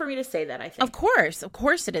okay for me to say that, I think. Of course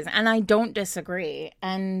it is. And I don't disagree.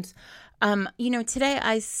 And, you know, today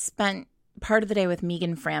I spent part of the day with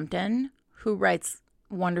Megan Frampton, who writes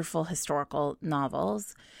wonderful historical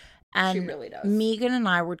novels. And she really does. Megan and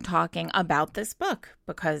I were talking about this book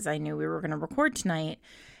because I knew we were going to record tonight.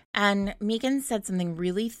 And Megan said something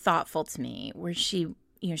really thoughtful to me where she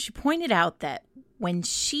pointed out that when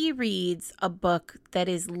she reads a book that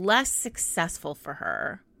is less successful for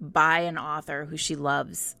her by an author who she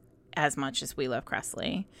loves as much as we love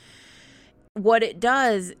Kresley, what it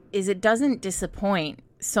does is it doesn't disappoint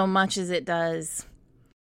so much as it does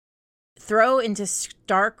throw into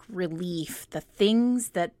stark relief the things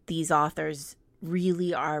that these authors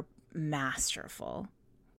really are masterful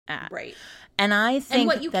at. Right. And I think and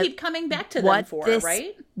what you keep coming back to them for,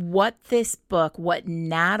 right? What this book, what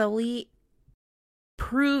Natalie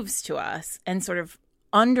proves to us and sort of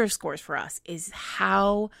underscores for us is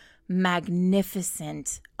how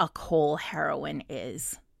magnificent a Cole heroine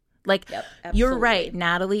is. Like, you're right.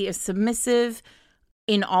 Natalie is submissive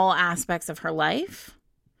in all aspects of her life.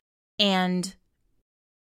 And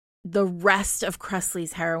the rest of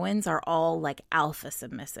Kresley's heroines are all like alpha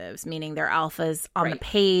submissives, meaning they're alphas on the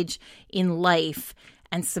page in life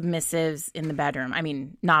and submissives in the bedroom. I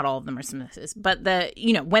mean, not all of them are submissives, but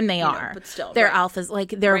when they are, but still, they're alphas.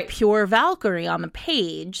 Like they're pure Valkyrie on the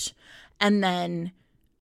page. And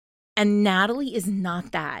Natalie is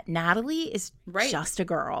not that. Natalie is just a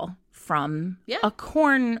girl from a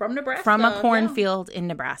cornfield in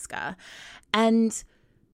Nebraska. And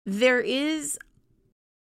there is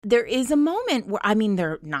a moment where, I mean,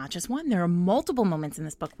 there are not just one, there are multiple moments in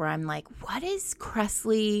this book where I'm like, what is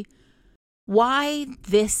Kresley? Why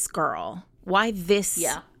this girl? Why this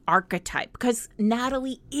archetype? Because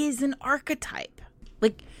Natalie is an archetype.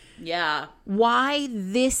 Like, why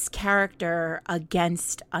this character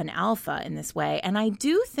against an alpha in this way? And I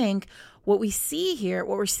do think what we're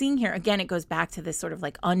seeing here, again, it goes back to this sort of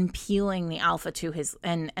like unpeeling the alpha to his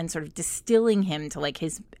and sort of distilling him to like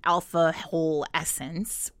his alpha whole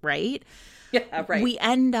essence, right? Yeah, right. We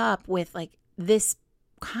end up with like this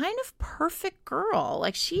kind of perfect girl.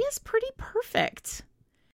 Like she is pretty perfect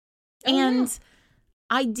and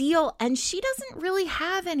ideal. And she doesn't really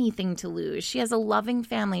have anything to lose. She has a loving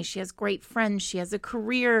family. She has great friends. She has a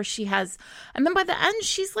career. And then by the end,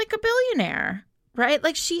 she's like a billionaire. Right?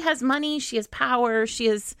 Like she has money, she has power, she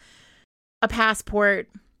has a passport.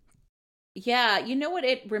 Yeah, you know what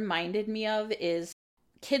it reminded me of is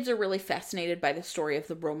kids are really fascinated by the story of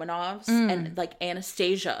the Romanovs and like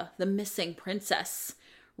Anastasia, the missing princess,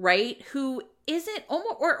 right? Who isn't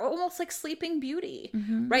almost like Sleeping Beauty,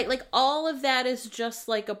 right? Like all of that is just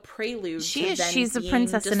like a prelude. She's a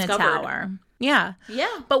princess in a tower. Yeah.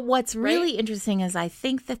 Yeah. But what's really interesting is I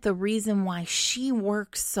think that the reason why she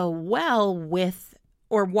works so well with,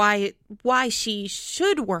 or why she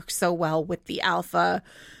should work so well with the alpha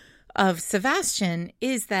of Sebastian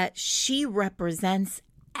is that she represents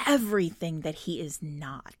everything that he is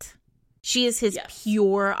not. She is his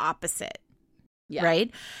pure opposite. Yeah.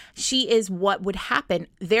 Right? She is what would happen.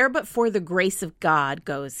 There but for the grace of God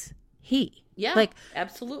goes he. Yeah, like,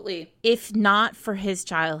 absolutely. If not for his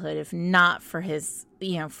childhood, if not for his,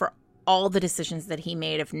 for all the decisions that he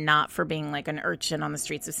made, if not for being like an urchin on the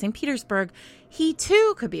streets of St. Petersburg, he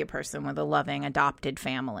too could be a person with a loving adopted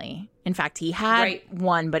family. In fact, he had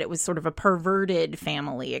one, but it was sort of a perverted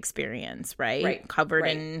family experience, right? Covered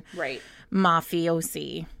in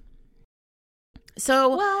mafiosi.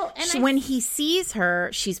 So when he sees her,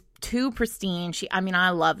 she's too pristine. I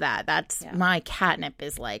love that. That's my catnip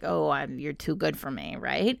is like, you're too good for me,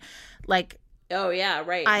 right? Like, oh yeah,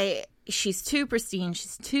 right. She's too pristine.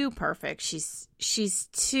 She's too perfect. She's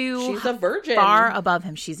a virgin, far above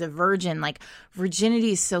him. She's a virgin. Like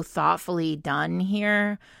virginity is so thoughtfully done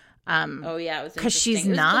here. Oh yeah, it was because she's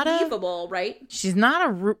not believable, right? She's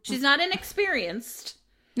not she's not inexperienced.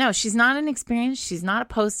 No, she's not inexperienced. She's not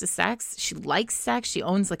opposed to sex. She likes sex. She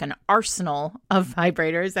owns like an arsenal of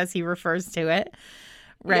vibrators, as he refers to it.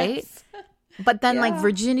 Right? Yes. But then like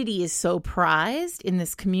virginity is so prized in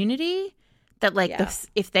this community that like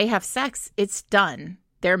if they have sex, it's done.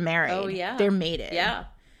 They're married. Oh, yeah. They're mated. Yeah.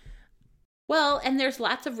 Well, and there's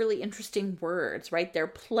lots of really interesting words, right? They're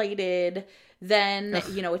plighted. Then,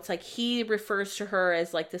 it's like he refers to her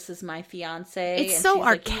as like, this is my fiance. It's so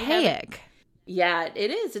archaic. Like, yeah,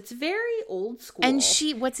 it is. It's very old school. And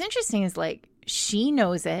what's interesting is like, she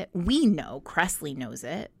knows it. We know. Kresley knows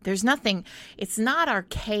it. There's nothing. It's not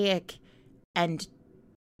archaic and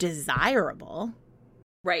desirable.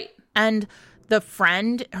 Right. And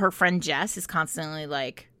her friend Jess is constantly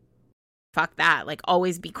like, fuck that. Like,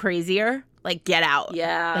 always be crazier. Like, get out.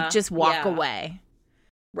 Yeah. Like, just walk away.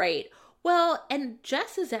 Right. Well, and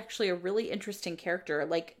Jess is actually a really interesting character.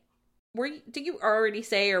 Like, did you already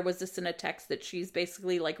say, or was this in a text, that she's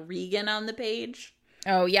basically like Regan on the page?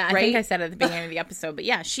 Oh, yeah. I think I said at the beginning of the episode. But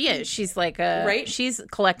yeah, she is. She's like she's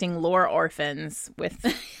collecting lore orphans with.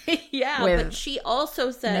 But she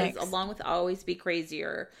also says, along with always be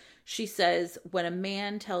crazier, she says, when a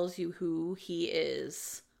man tells you who he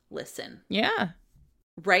is, listen. Yeah.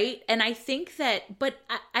 Right? And I think that, but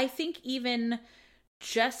I think even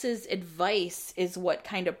Jess's advice is what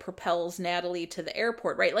kind of propels Natalie to the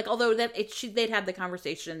airport, right? Like, although they'd had the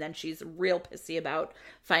conversation, and then she's real pissy about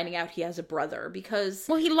finding out he has a brother because...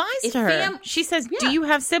 Well, he lies to her. She says, do you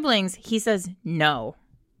have siblings? He says, no.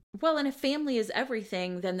 Well, and if family is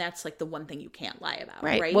everything, then that's like the one thing you can't lie about,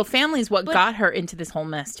 right? Well, family is what got her into this whole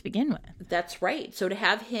mess to begin with. That's right. So to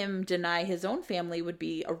have him deny his own family would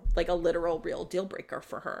be a literal real deal breaker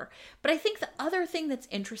for her. But I think the other thing that's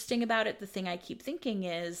interesting about it, the thing I keep thinking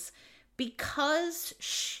is because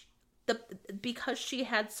she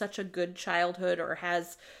had such a good childhood or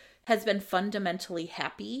has been fundamentally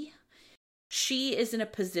happy, she is in a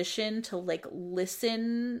position to like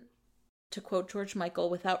listen, to quote George Michael,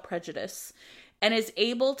 without prejudice, and is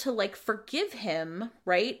able to like forgive him,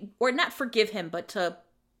 right? Or not forgive him, but to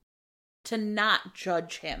not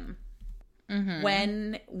judge him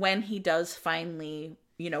when he does finally,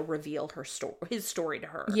 reveal his story to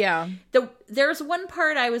her. Yeah. There's one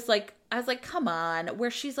part I was like, come on,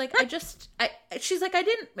 where she's like, there's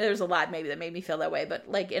a lot maybe that made me feel that way, but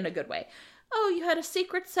like in a good way. Oh, you had a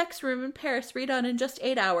secret sex room in Paris redone in just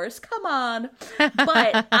 8 hours. Come on.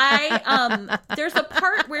 But there's a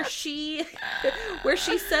part where she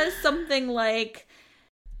says something like,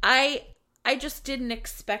 I just didn't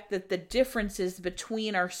expect that the differences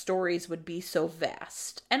between our stories would be so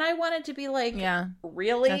vast. And I wanted to be like,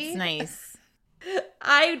 really? That's nice.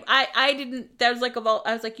 I didn't, that was like,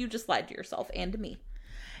 I was like, you just lied to yourself and to me.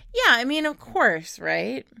 Yeah, I mean, of course,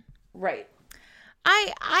 right? Right.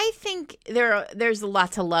 I think there's a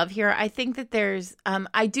lot to love here. I think that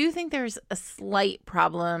I do think there's a slight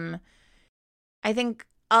problem. I think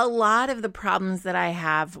a lot of the problems that I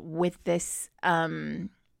have with this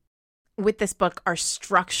book are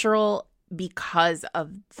structural because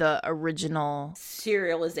of the original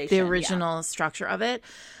serialization, the original structure of it.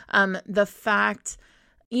 The fact,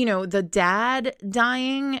 the dad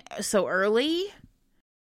dying so early.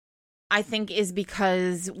 I think, is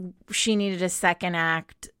because she needed a second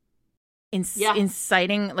act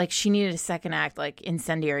inciting, like she needed a second act, like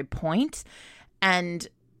incendiary point. And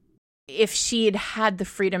if she had had the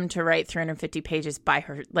freedom to write 350 pages by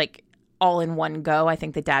her, like all in one go, I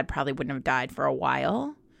think the dad probably wouldn't have died for a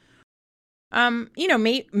while.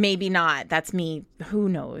 Maybe not. That's me. Who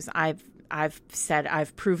knows? I've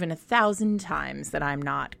proven 1,000 times that I'm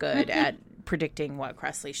not good at predicting what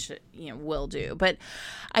Kresley will do. But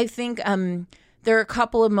I think there are a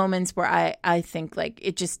couple of moments where I think like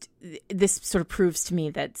this sort of proves to me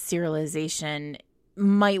that serialization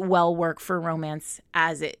might well work for romance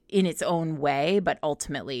as it in its own way, but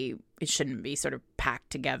ultimately it shouldn't be sort of packed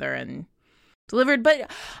together and delivered. But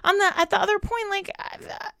at the other point, like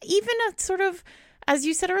even a sort of, as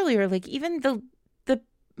you said earlier, like even the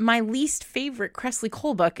my least favorite Kresley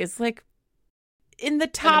Cole book is like in the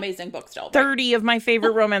top amazing book still, 30 of my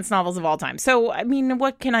favorite romance novels of all time. So I mean,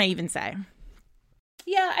 what can I even say?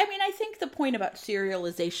 Yeah, I mean, I think the point about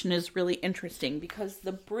serialization is really interesting because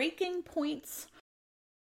the breaking points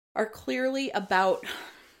are clearly about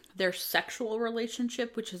their sexual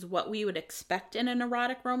relationship, which is what we would expect in an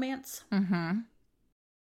erotic romance. Mm-hmm.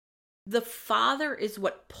 The father is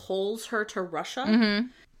what pulls her to Russia, mm-hmm.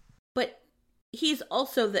 but he's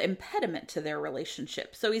also the impediment to their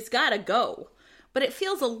relationship. So he's got to go. But it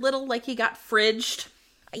feels a little like he got fridged.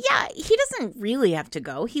 Yeah, he doesn't really have to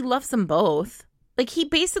go. He loves them both. Like, he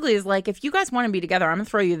basically is like, if you guys want to be together, I'm going to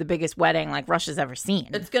throw you the biggest wedding, like, Russia's ever seen.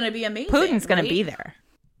 It's going to be amazing. Putin's going to be there.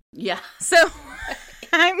 Yeah. So,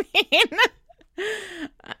 I mean,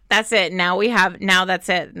 that's it. Now that's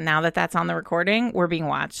it. Now that that's on the recording, we're being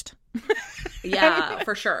watched. Yeah,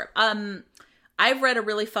 for sure. I've read a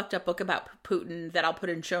really fucked up book about Putin that I'll put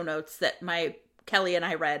in show notes that Kelly and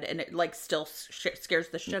I read, and it like still scares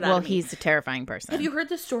the shit out of me. Well, he's a terrifying person. Have you heard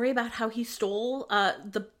the story about how he stole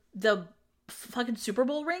the fucking Super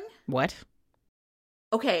Bowl ring? What?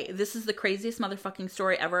 Okay, this is the craziest motherfucking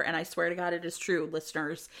story ever, and I swear to God it is true,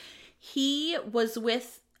 listeners. He was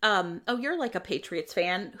with you're like a Patriots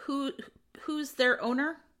fan. Who's their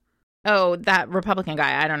owner? Oh, that Republican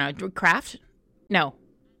guy. I don't know. Kraft? No.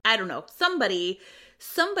 I don't know. Somebody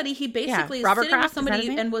he basically is Robert sitting Kraft, with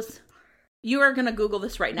somebody and was, you are going to Google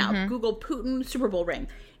this right now. Mm-hmm. Google Putin Super Bowl ring.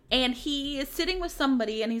 And he is sitting with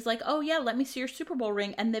somebody and he's like, oh yeah, let me see your Super Bowl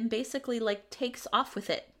ring. And then basically like takes off with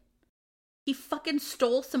it. He fucking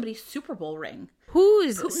stole somebody's Super Bowl ring.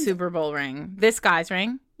 Whose Super Bowl ring? This guy's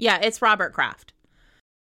ring? Yeah, it's Robert Kraft.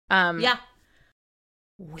 Yeah.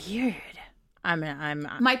 Weird. I'm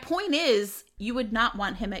My point is, you would not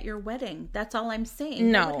want him at your wedding. That's all I'm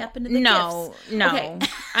saying. No. What happened to the gifts? No. Okay.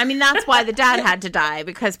 I mean, that's why the dad had to die,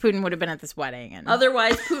 because Putin would have been at this wedding. And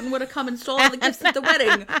otherwise, Putin would have come and stole all the gifts at the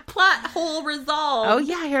wedding. Plot hole resolved. Oh,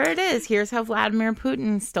 yeah, here it is. Here's how Vladimir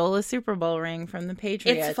Putin stole a Super Bowl ring from the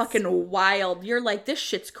Patriots. It's fucking wild. You're like, this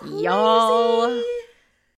shit's crazy. Y'all,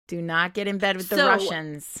 do not get in bed with the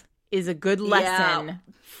Russians is a good lesson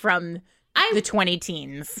from the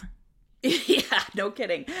 20-teens. Yeah, no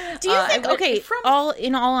kidding. Do you think,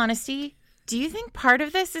 in all honesty, do you think part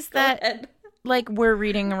of this is that, like, we're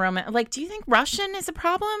reading a romance? Like, do you think Russian is a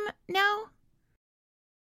problem now?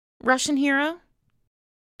 Russian hero?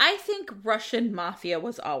 I think Russian mafia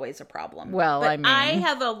was always a problem. Well, but I mean, I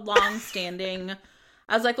have a long-standing,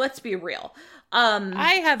 I was like, let's be real.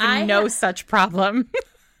 I have no such problem.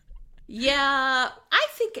 Yeah, I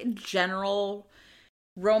think in general,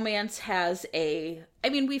 romance has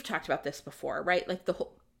we've talked about this before, right? Like the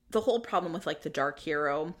whole problem with like the dark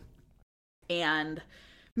hero and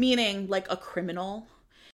meaning like a criminal.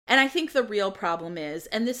 And I think the real problem is,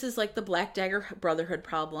 and this is like the Black Dagger Brotherhood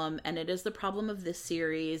problem, and it is the problem of this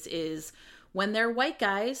series, is when they're white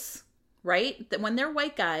guys, right? That when they're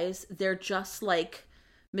white guys, they're just like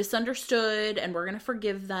misunderstood and we're going to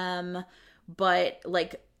forgive them. But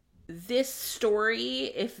like this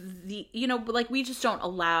story, we just don't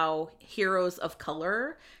allow heroes of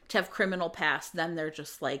color to have criminal past, then they're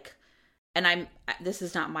just like, and this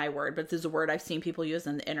is not my word, but this is a word I've seen people use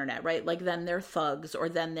on the internet, right? Like, then they're thugs, or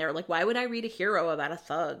then they're like, why would I read a hero about a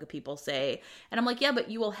thug? People say. And I'm like, yeah, but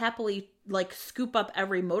you will happily like scoop up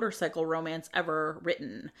every motorcycle romance ever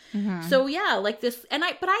written. Mm-hmm. So yeah, like this, but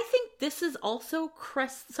I think this is also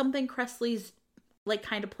something Kresley's like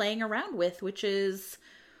kind of playing around with, which is,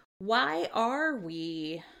 why are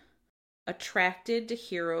we attracted to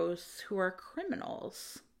heroes who are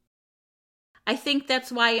criminals? I think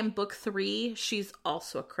that's why in book 3, she's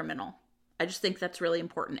also a criminal. I just think that's really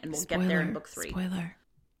important, and we'll get there in book 3. Spoiler.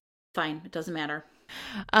 Fine, it doesn't matter.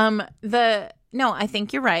 No, I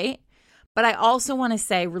think you're right. But I also want to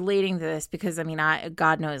say, relating to this, because I mean,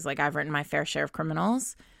 God knows, like, I've written my fair share of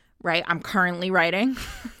criminals. right? I'm currently writing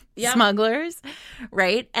Smugglers,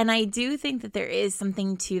 right? And I do think that there is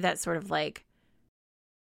something to that sort of like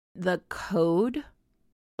the code,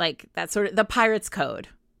 like that sort of the pirate's code,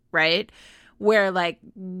 right?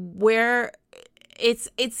 Where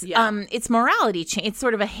it's morality chain. It's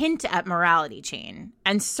sort of a hint at morality chain.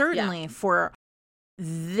 And certainly for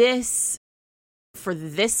this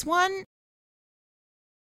one,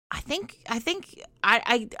 I think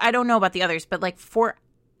I don't know about the others, but like for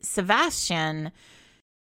Sebastian,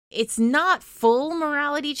 it's not full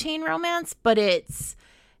morality chain romance, but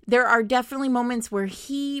there are definitely moments where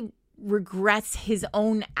he regrets his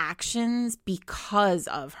own actions because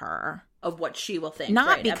of her. Of what she will think. Not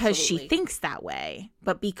right, because absolutely. she thinks that way,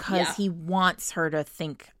 but because he wants her to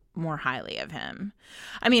think more highly of him.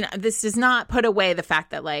 I mean, this does not put away the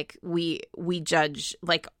fact that like we judge,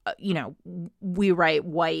 like, we write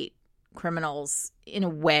white criminals in a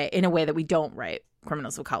way that we don't write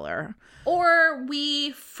criminals of color. Or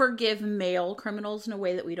we forgive male criminals in a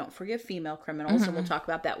way that we don't forgive female criminals. And we'll talk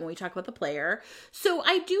about that when we talk about the player. So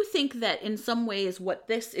I do think that in some ways what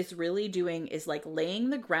this is really doing is like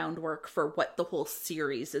laying the groundwork for what the whole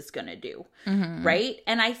series is going to do. Right?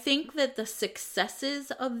 And I think that the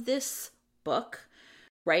successes of this book,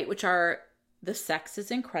 right, which are the sex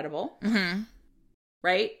is incredible,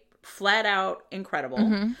 right? Flat out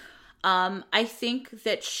incredible. I think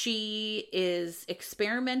that she is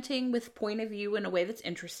experimenting with point of view in a way that's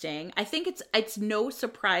interesting. I think it's no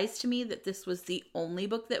surprise to me that this was the only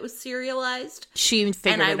book that was serialized. She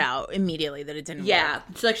figured it out immediately that it didn't work. Yeah.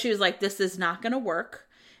 So like she was like, this is not going to work.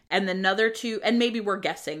 And the other two, and maybe we're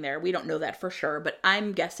guessing there. We don't know that for sure, but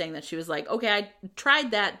I'm guessing that she was like, okay, I tried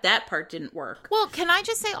that. That part didn't work. Well, can I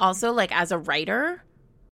just say also, like, as a writer,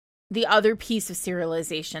 the other piece of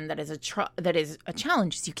serialization that is a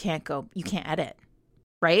challenge is you can't edit,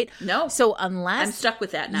 right? No. So unless I'm stuck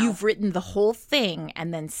with that now. You've written the whole thing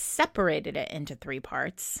and then separated it into 3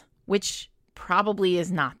 parts, which probably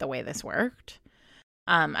is not the way this worked.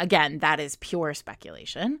 Again, that is pure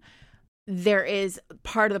speculation. There is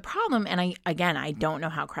part of the problem, and I don't know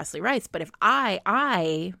how Kresley writes, but if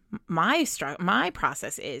my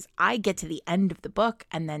process is I get to the end of the book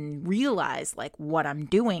and then realize like what I'm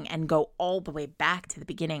doing and go all the way back to the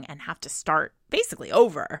beginning and have to start basically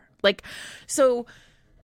over. Like, so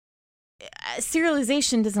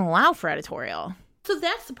serialization doesn't allow for editorial. So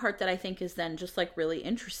that's the part that I think is then just like really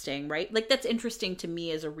interesting, right? Like that's interesting to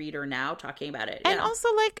me as a reader now talking about it. And also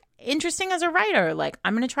like interesting as a writer. Like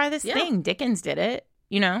I'm going to try this thing. Dickens did it,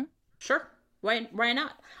 you know? Sure. Why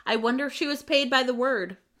not? I wonder if she was paid by the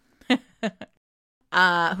word.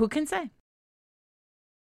 Who can say?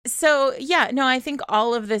 So yeah, no, I think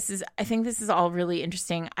this is all really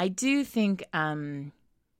interesting. I do think, I'm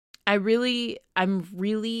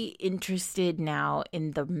really interested now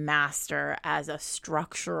in the master as a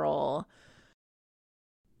structurally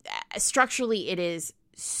it is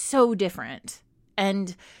so different.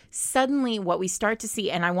 And suddenly what we start to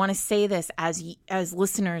see, and I want to say this as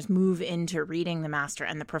listeners move into reading the master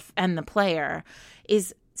and the player,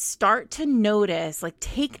 is start to notice, like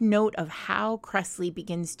take note of how Kresley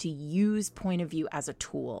begins to use point of view as a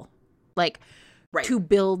tool, like to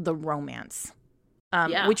build the romance.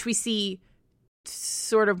 Which we see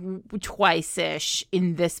sort of twice-ish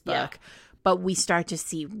in this book, but we start to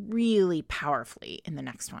see really powerfully in the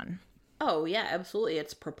next one. Oh, yeah, absolutely.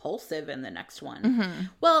 It's propulsive in the next one.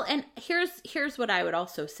 Well, and here's what I would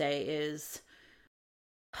also say is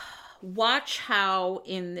watch how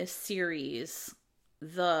in this series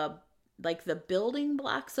the building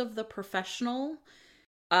blocks of the professional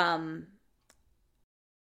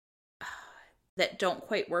that don't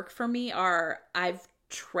quite work for me are I've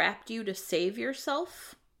trapped you to save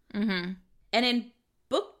yourself. And in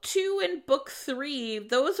book 2 and book 3,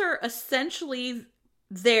 those are essentially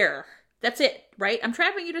there. That's it, right? I'm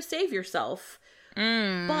trapping you to save yourself.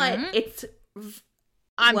 But it's...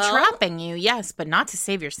 I'm trapping you, yes, but not to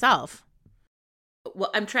save yourself.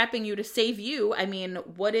 Well, I'm trapping you to save you. I mean,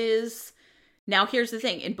 what is... Now, here's the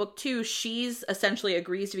thing. In book 2, she's essentially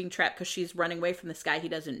agrees to being trapped because she's running away from this guy he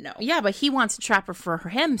doesn't know. Yeah, but he wants to trap her for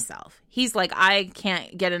himself. He's like, I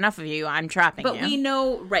can't get enough of you. I'm trapping you. But we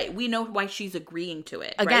know, right, we know why she's agreeing to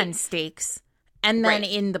it. Again, right? Stakes. And then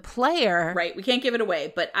in the player... Right, we can't give it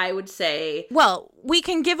away, but I would say... Well, we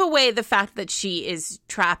can give away the fact that she is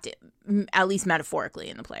trapped, at least metaphorically,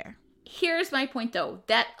 in the player. Here's my point, though.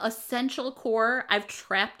 That essential core, I've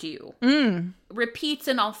trapped you, repeats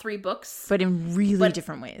in all 3 books. But in really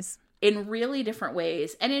different ways. In really different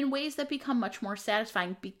ways. And in ways that become much more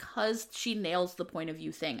satisfying because she nails the point of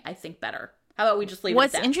view thing, I think, better. How about we just leave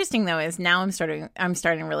What's it at that? interesting, though, is now I'm starting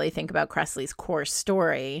to really think about Kresley's core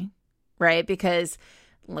story, right? Because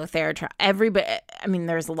Lothair, everybody, I mean,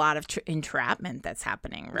 there's a lot of entrapment that's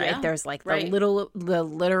happening, right? Yeah, There's like right. the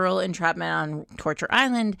literal entrapment on Torture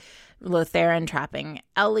Island, Lothair entrapping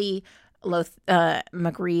Ellie,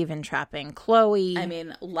 McGreeve entrapping Chloe. I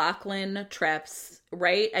mean, Lachlan traps,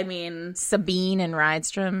 right? I mean, Sabine and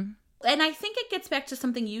Rydstrom. And I think it gets back to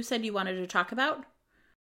something you said you wanted to talk about,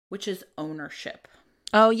 which is ownership.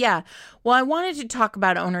 Oh, yeah. Well, I wanted to talk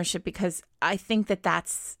about ownership because I think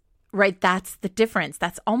that's right. That's the difference.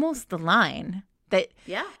 That's almost the line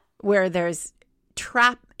where there's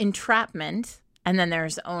entrapment and then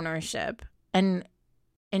there's ownership. And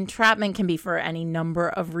entrapment can be for any number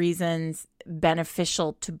of reasons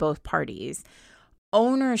beneficial to both parties.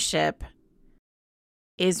 Ownership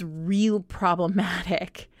is real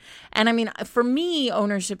problematic. And I mean, for me,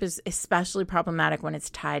 ownership is especially problematic when it's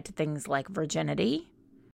tied to things like virginity,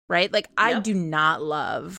 right? Like, I do not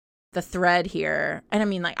love the thread here. And I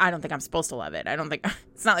mean, like, I don't think I'm supposed to love it. I don't think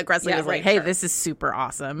it's not like Kresley was like, hey, this is super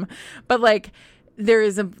awesome. But like,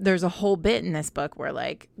 there's a whole bit in this book where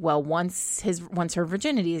like, well, once her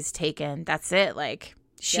virginity is taken, that's it. Like,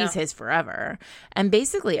 she's his forever. And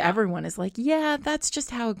basically everyone is like, yeah, that's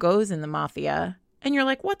just how it goes in the mafia. And you're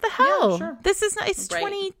like, what the hell? Yeah, sure. This is not, it's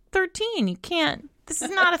 2013. You can't, this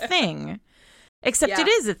is not a thing. Except it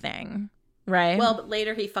is a thing, right? Well, but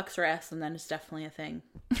later he fucks her ass and then it's definitely a thing.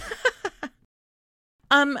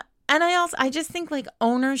 And I just think like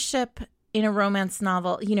ownership in a romance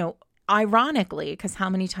novel, you know, ironically, because how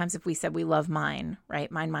many times have we said we love mine,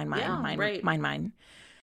 right? Mine.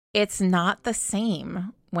 It's not the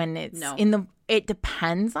same when it's it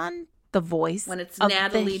depends on the voice when it's of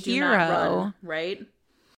Natalie the do hero not run, right?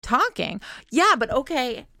 Talking. Yeah, but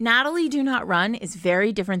okay, Natalie do not run is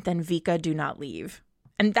very different than Viggo do not leave.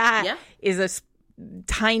 And that is a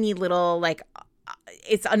tiny little, like,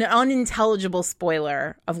 it's an unintelligible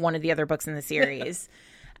spoiler of one of the other books in the series.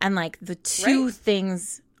 And like the two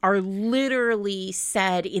things are literally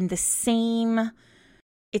said in the same,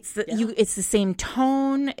 it's the same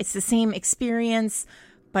tone, it's the same experience,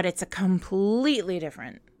 but it's a completely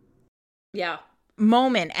different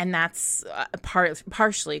moment. And that's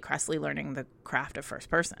partially Kresley learning the craft of first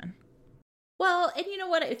person. Well, and you know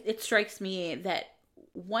what? It strikes me that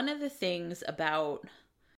one of the things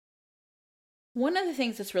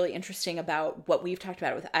that's really interesting about what we've talked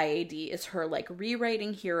about with IAD is her like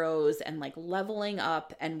rewriting heroes and like leveling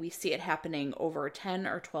up, and we see it happening over 10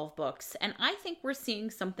 or 12 books. And I think we're seeing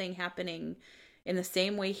something happening in the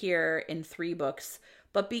same way here in 3 books,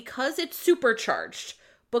 but because it's supercharged.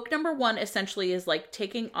 Book number 1 essentially is like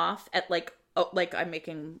taking off at like, I'm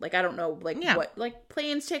making like, I don't know, like what, like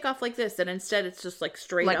planes take off like this, and instead it's just like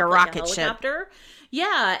straight like up a like rocket a helicopter. Ship.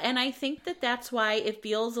 Yeah, and I think that's why it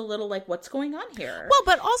feels a little like what's going on here. Well,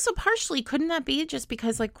 but also partially, couldn't that be just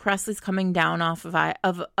because like Kresley's coming down off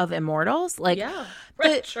of Immortals? Like, yeah,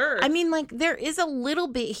 right, sure. I mean, like there is a little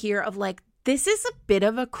bit here of like this is a bit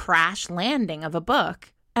of a crash landing of a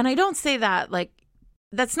book, and I don't say that like.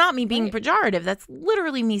 That's not me being pejorative. That's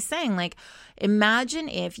literally me saying, like, imagine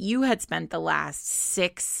if you had spent the last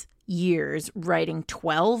 6 years writing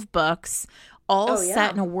 12 books, all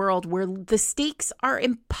set in a world where the stakes are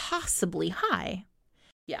impossibly high.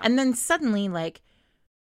 Yeah. And then suddenly, like,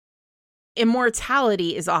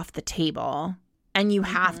 immortality is off the table and you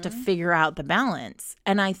have to figure out the balance.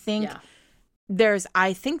 And I think...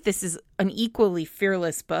 I think this is an equally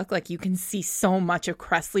fearless book. Like, you can see so much of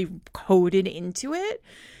Kresley coded into it.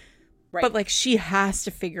 Right. But, like, she has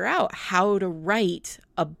to figure out how to write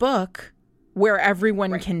a book where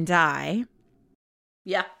everyone can die.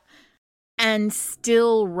 Yeah. And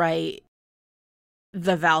still write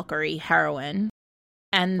the Valkyrie heroine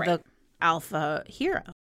and the alpha hero.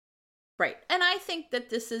 Right. And I think that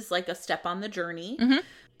this is, like, a step on the journey. Mm-hmm.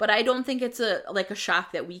 But I don't think it's a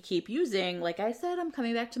shock that we keep using. Like I said, I'm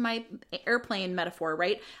coming back to my airplane metaphor,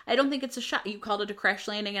 right? I don't think it's a shock. You called it a crash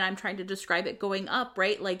landing, and I'm trying to describe it going up,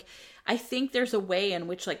 right? Like, I think there's a way in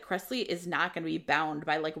which, like, Kresley is not going to be bound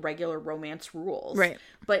by, like, regular romance rules. Right.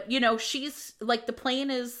 But, you know, she's, like, the plane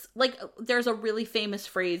is, like, there's a really famous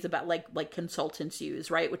phrase about, like consultants use,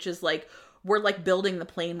 right? Which is, like, we're, like, building the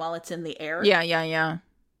plane while it's in the air. Yeah.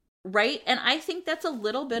 Right? And I think that's a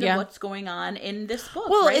little bit of what's going on in this book,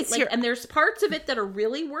 well, right? Like, and there's parts of it that are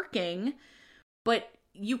really working, but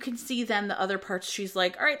you can see then the other parts she's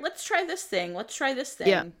like, all right, let's try this thing.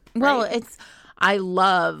 Yeah. Right? Well, I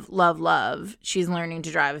love she's learning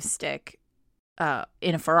to drive a stick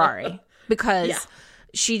in a Ferrari because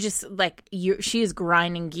she just, like, she is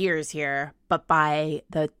grinding gears here. But by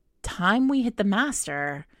the time we hit the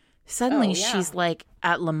master, suddenly she's like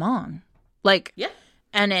at Le Mans. Like,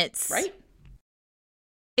 and it's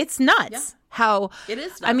it's nuts. Yeah. How it is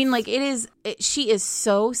nuts. I mean, like, she is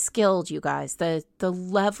so skilled, you guys. The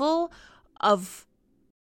level of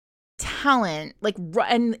talent, like,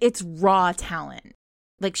 and it's raw talent.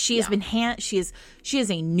 Like, she has been she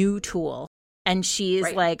is a new tool, and she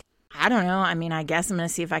is like, I don't know. I mean, I guess I'm going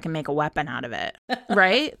to see if I can make a weapon out of it.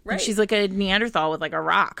 Right? Right. She's like a Neanderthal with like a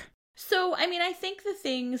rock. So, I mean, I think the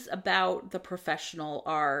things about The Professional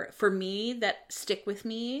are, for me, that stick with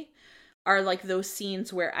me are like those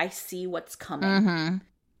scenes where I see what's coming. Mm-hmm.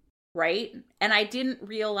 Right? And I didn't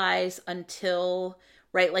realize until,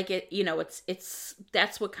 right, like it, you know, it's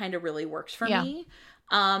that's what kind of really works for me.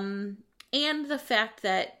 And the fact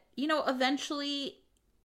that, you know, eventually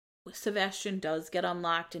Sebastian does get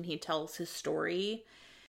unlocked and he tells his story.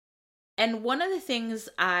 And one of the things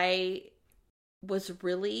I was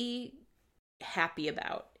really happy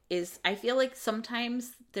about is I feel like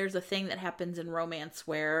sometimes there's a thing that happens in romance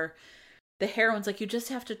where the heroine's like, you just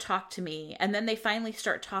have to talk to me. And then they finally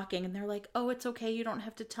start talking and they're like, oh, it's okay. You don't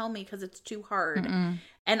have to tell me because it's too hard. Mm-mm.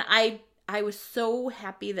 And I was so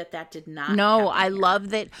happy that did not happen I here. love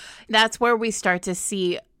that. That's where we start to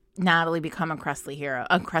see Natalie become a Kresley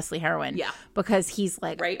heroine. Yeah. Because he's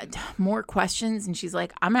like, more questions. And she's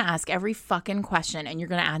like, I'm going to ask every fucking question. And you're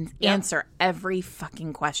going to answer every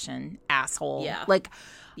fucking question, asshole. Yeah. Like,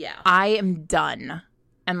 I am done.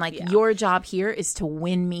 And like, your job here is to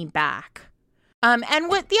win me back. And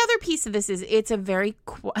what the other piece of this is, it's a very,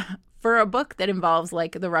 for a book that involves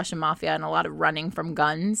like the Russian mafia and a lot of running from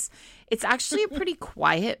guns, it's actually a pretty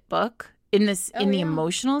quiet book in this, in the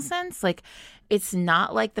emotional sense. Like, it's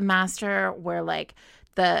not like The Master where like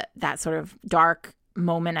that sort of dark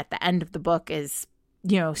moment at the end of the book is,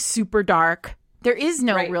 you know, super dark. There is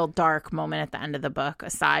no real dark moment at the end of the book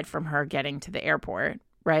aside from her getting to the airport.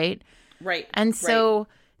 Right. Right. And so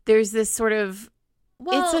there's this sort of,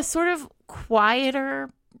 it's a sort of quieter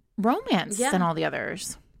romance than all the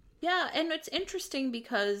others. Yeah. And it's interesting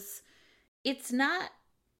because it's not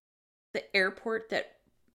the airport that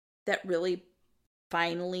really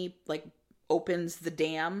finally like opens the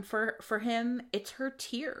dam for him. It's her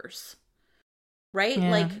tears. Right?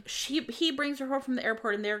 Yeah. Like he brings her home from the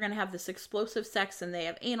airport and they're going to have this explosive sex and they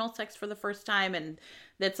have anal sex for the first time. And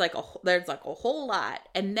that's like there's like a whole lot.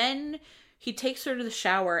 And then he takes her to the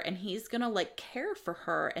shower and he's going to like care for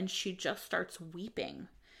her. And she just starts weeping.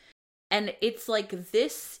 And it's like,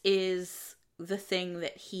 this is the thing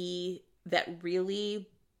that really,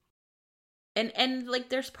 and like,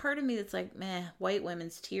 there's part of me that's like, meh, white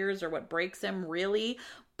women's tears are what breaks him, really.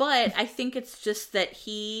 But I think it's just that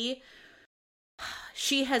she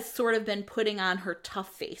has sort of been putting on her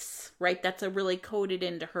tough face, right? That's a really coded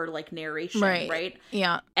into her like narration, right?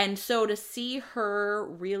 Yeah. And so to see her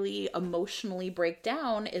really emotionally break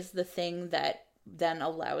down is the thing that then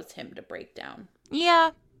allows him to break down. Yeah.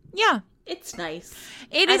 Yeah. It's nice.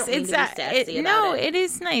 It is. It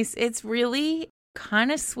is nice. It's really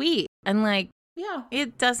kind of sweet. And like,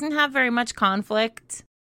 it doesn't have very much conflict.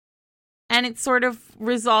 And it sort of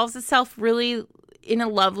resolves itself really in a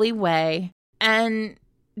lovely way. And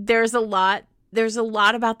there's a lot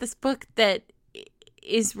about this book that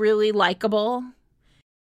is really likable.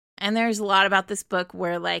 And there's a lot about this book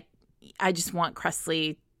where like, I just want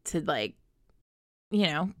Kresley to like, you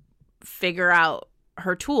know, figure out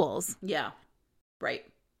her tools. Yeah. Right.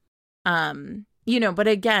 You know, but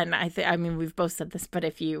again, I mean, we've both said this, but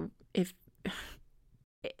if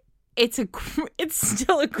it's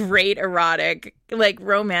still a great erotic like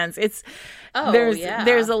romance. It's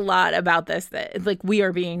there's a lot about this that like we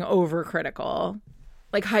are being overcritical,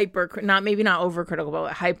 like maybe not overcritical,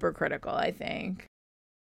 but hypercritical, I think.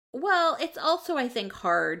 Well, it's also, I think,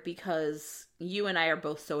 hard because you and I are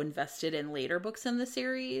both so invested in later books in the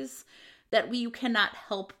series that you cannot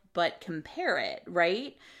help but compare it,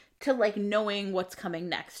 right? To like knowing what's coming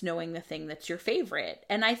next, knowing the thing that's your favorite.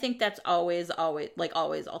 And I think that's always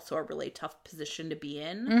also a really tough position to be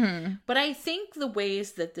in. Mm-hmm. But I think the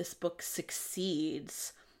ways that this book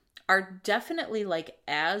succeeds are definitely like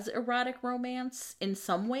as erotic romance in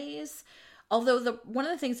some ways. Although one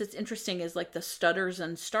of the things that's interesting is like the stutters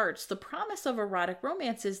and starts. The promise of erotic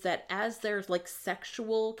romance is that as there's like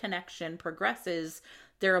sexual connection progresses,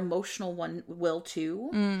 their emotional one will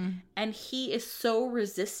too. And he is so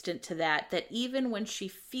resistant to that even when she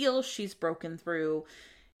feels she's broken through,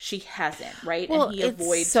 she hasn't, right? Well, and he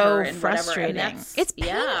avoids so her and frustrating. Whatever.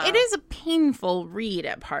 And it is a painful read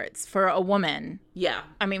at parts for a woman. Yeah.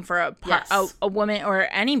 I mean, for a woman or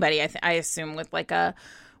anybody, I assume with like a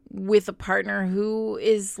with a partner who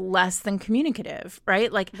is less than communicative,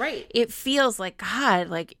 right? Like, it feels like, God,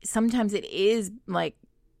 like sometimes it is like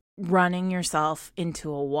running yourself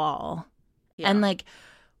into a wall. Yeah. And like,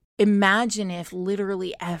 imagine if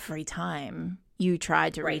literally every time you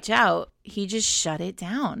tried to reach out, he just shut it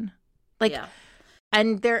down. Like,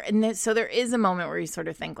 so there is a moment where you sort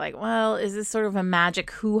of think like, well, is this sort of a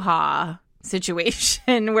magic hoo-ha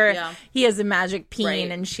situation where he has a magic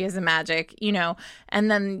peen and she has a magic, you know, and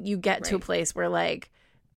then you get to a place where like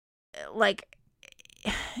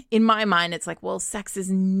in my mind, it's like, well, sex is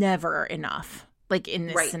never enough, like in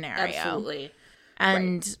this scenario. Absolutely.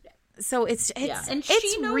 And so it's and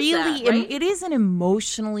it's really, that, right? It is an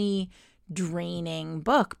emotionally draining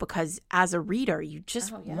book because as a reader, you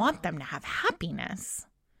just want them to have happiness.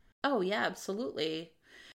 Oh, yeah, absolutely.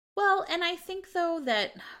 Well, and I think though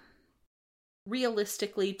that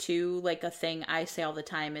realistically too, like a thing I say all the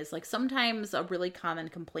time is like sometimes a really common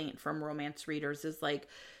complaint from romance readers is like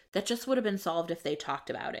that just would have been solved if they talked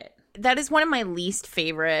about it. That is one of my least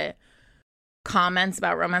favorite comments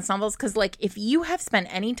about romance novels because like if you have spent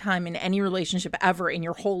any time in any relationship ever in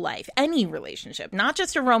your whole life, any relationship, not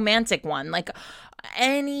just a romantic one, like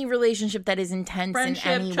any relationship that is intense friendship,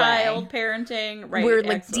 in any child, way, parenting, where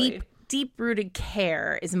like deep rooted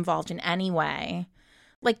care is involved in any way,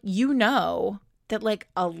 like you know that like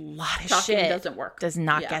a lot of talking shit doesn't work, does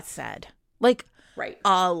not get said, like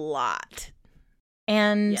a lot,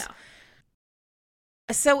 and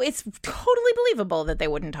so it's totally believable that they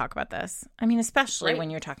wouldn't talk about this. I mean, especially when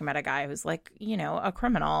you're talking about a guy who's like, you know, a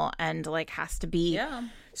criminal and like has to be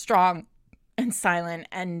strong and silent,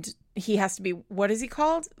 and he has to be, what is he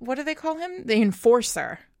called? What do they call him? The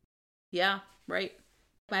enforcer. Yeah, right.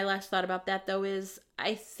 My last thought about that though is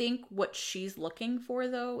I think what she's looking for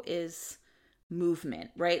though is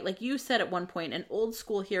movement, right? Like you said at one point, an old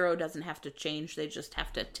school hero doesn't have to change, they just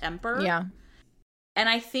have to temper. Yeah. And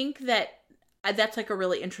I think that that's like a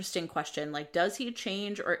really interesting question. Like, does he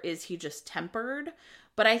change or is he just tempered?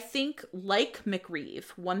 But I think, like McReeve,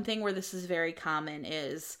 one thing where this is very common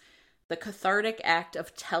is the cathartic act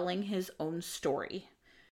of telling his own story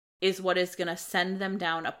is what is going to send them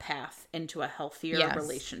down a path into a healthier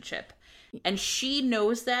relationship. And she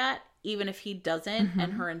knows that, even if he doesn't,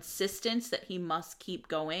 and her insistence that he must keep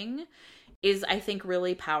going is, I think,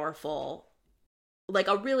 really powerful. Like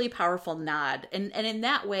a really powerful nod. And in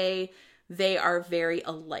that way, they are very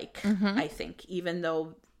alike, I think, even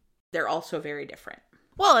though they're also very different.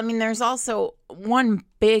 Well, I mean, there's also one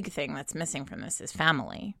big thing that's missing from this is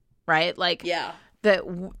family, right? Like,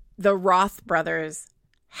 the Roth brothers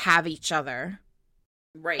have each other.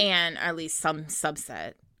 Right. And at least some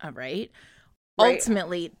subset, right?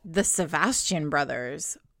 Ultimately, the Sebastian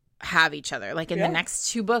brothers have each other. Like, in the next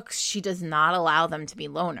two books, she does not allow them to be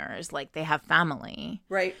loners. Like, they have family.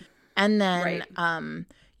 Right. And then,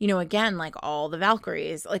 you know, again, like all the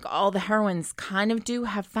Valkyries, like all the heroines kind of do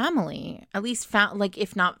have family, at least like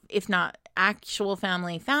if not actual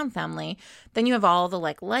family, found family. Then you have all the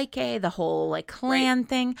like the whole like clan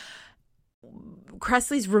thing.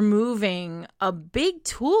 Kresley's removing a big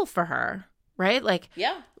tool for her, right? Like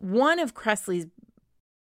one of Kresley's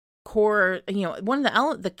core, you know, one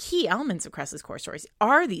of the key elements of Kresley's core stories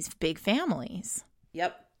are these big families.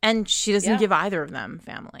 Yep. And she doesn't give either of them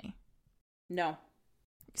family. No.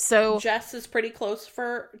 So Jess is pretty close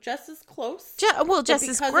Jess is close. Jess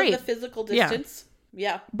is great. Because of the physical distance.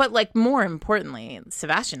 Yeah. But like more importantly,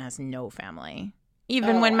 Sebastian has no family.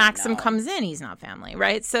 Even when Maxim comes in, he's not family,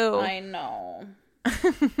 right? So I know.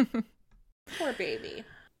 Poor baby.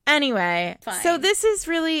 Anyway, so this is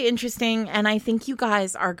really interesting, and I think you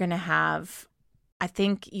guys are going to have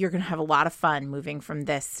a lot of fun moving from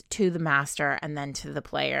this to the master and then to the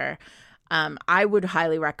player. I would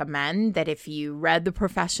highly recommend that if you read The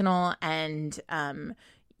Professional and,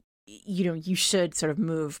 you know, you should sort of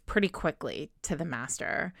move pretty quickly to the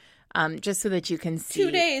master, just so that you can see.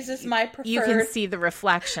 2 days is my preferred. You can see the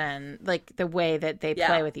reflection, like the way that they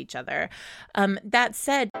play with each other. That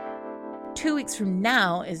said, 2 weeks from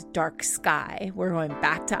now is Dark Sky. We're going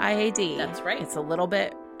back to IAD. That's right. It's a little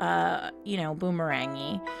bit, you know,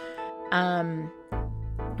 boomerangy.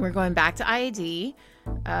 We're going back to IAD.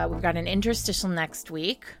 We've got an interstitial next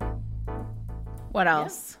week. What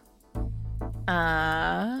else?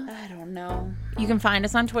 I don't know. You can find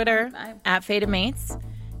us on Twitter at Fated Mates.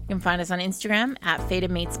 You can find us on Instagram at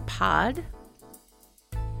FatedMatesPod.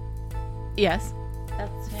 Yes.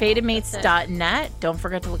 That's FatedMates.net. Don't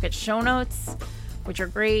forget to look at show notes, which are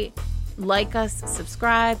great. Like us,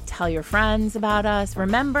 subscribe, tell your friends about us.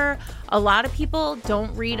 Remember, a lot of people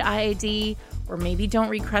don't read IAD or maybe don't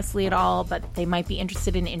read Kresley at all, but they might be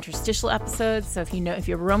interested in interstitial episodes. So if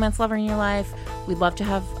you're a romance lover in your life, we'd love to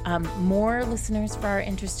have more listeners for our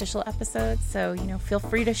interstitial episodes. So, feel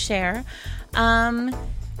free to share.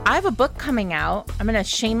 I have a book coming out. I'm going to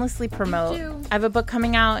shamelessly promote. I have a book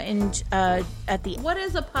coming out at the... What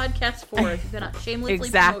is a podcast for if you cannot shamelessly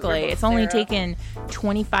exactly. promote your book, It's only Sarah? taken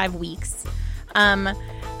 25 weeks. I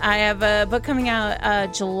have a book coming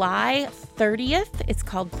out July 30th. It's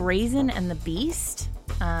called Brazen and the Beast.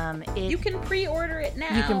 You can pre-order it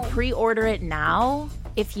now. You can pre-order it now.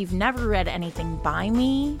 If you've never read anything by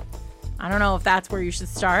me, I don't know if that's where you should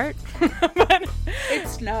start. But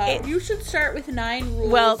it's not. You should start with 9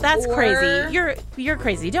 rules. Well, that's crazy. You're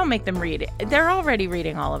crazy. Don't make them read it. They're already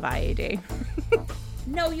reading all of IAD.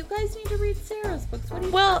 No, you guys need to read Sarah's books. What are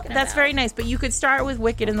you Well, talking that's about? very nice. But you could start with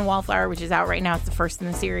Wicked and the Wallflower, which is out right now. It's the first in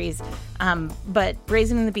the series. But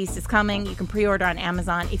Brazen and the Beast is coming. You can pre-order on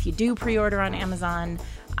Amazon. If you do pre-order on Amazon,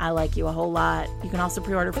 I like you a whole lot. You can also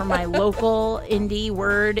pre-order from my local indie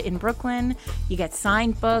Word in Brooklyn. You get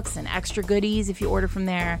signed books and extra goodies if you order from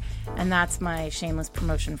there. And that's my shameless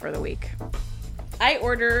promotion for the week. I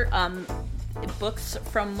order books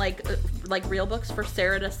from like real books for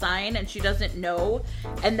Sarah to sign, and she doesn't know,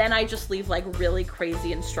 and then I just leave like really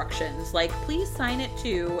crazy instructions like, please sign it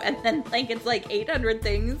too, and then like it's like 800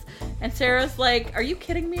 things, and Sarah's like, are you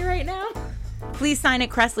kidding me right now? Please sign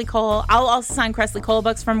it Kresley Cole. I'll also sign Kresley Cole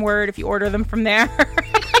books from Word if you order them from there.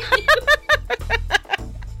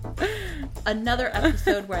 Another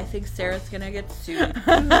episode where I think Sarah's gonna get sued.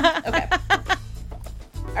 Okay.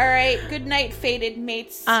 All right. Good night, fated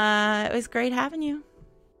mates. It was great having you.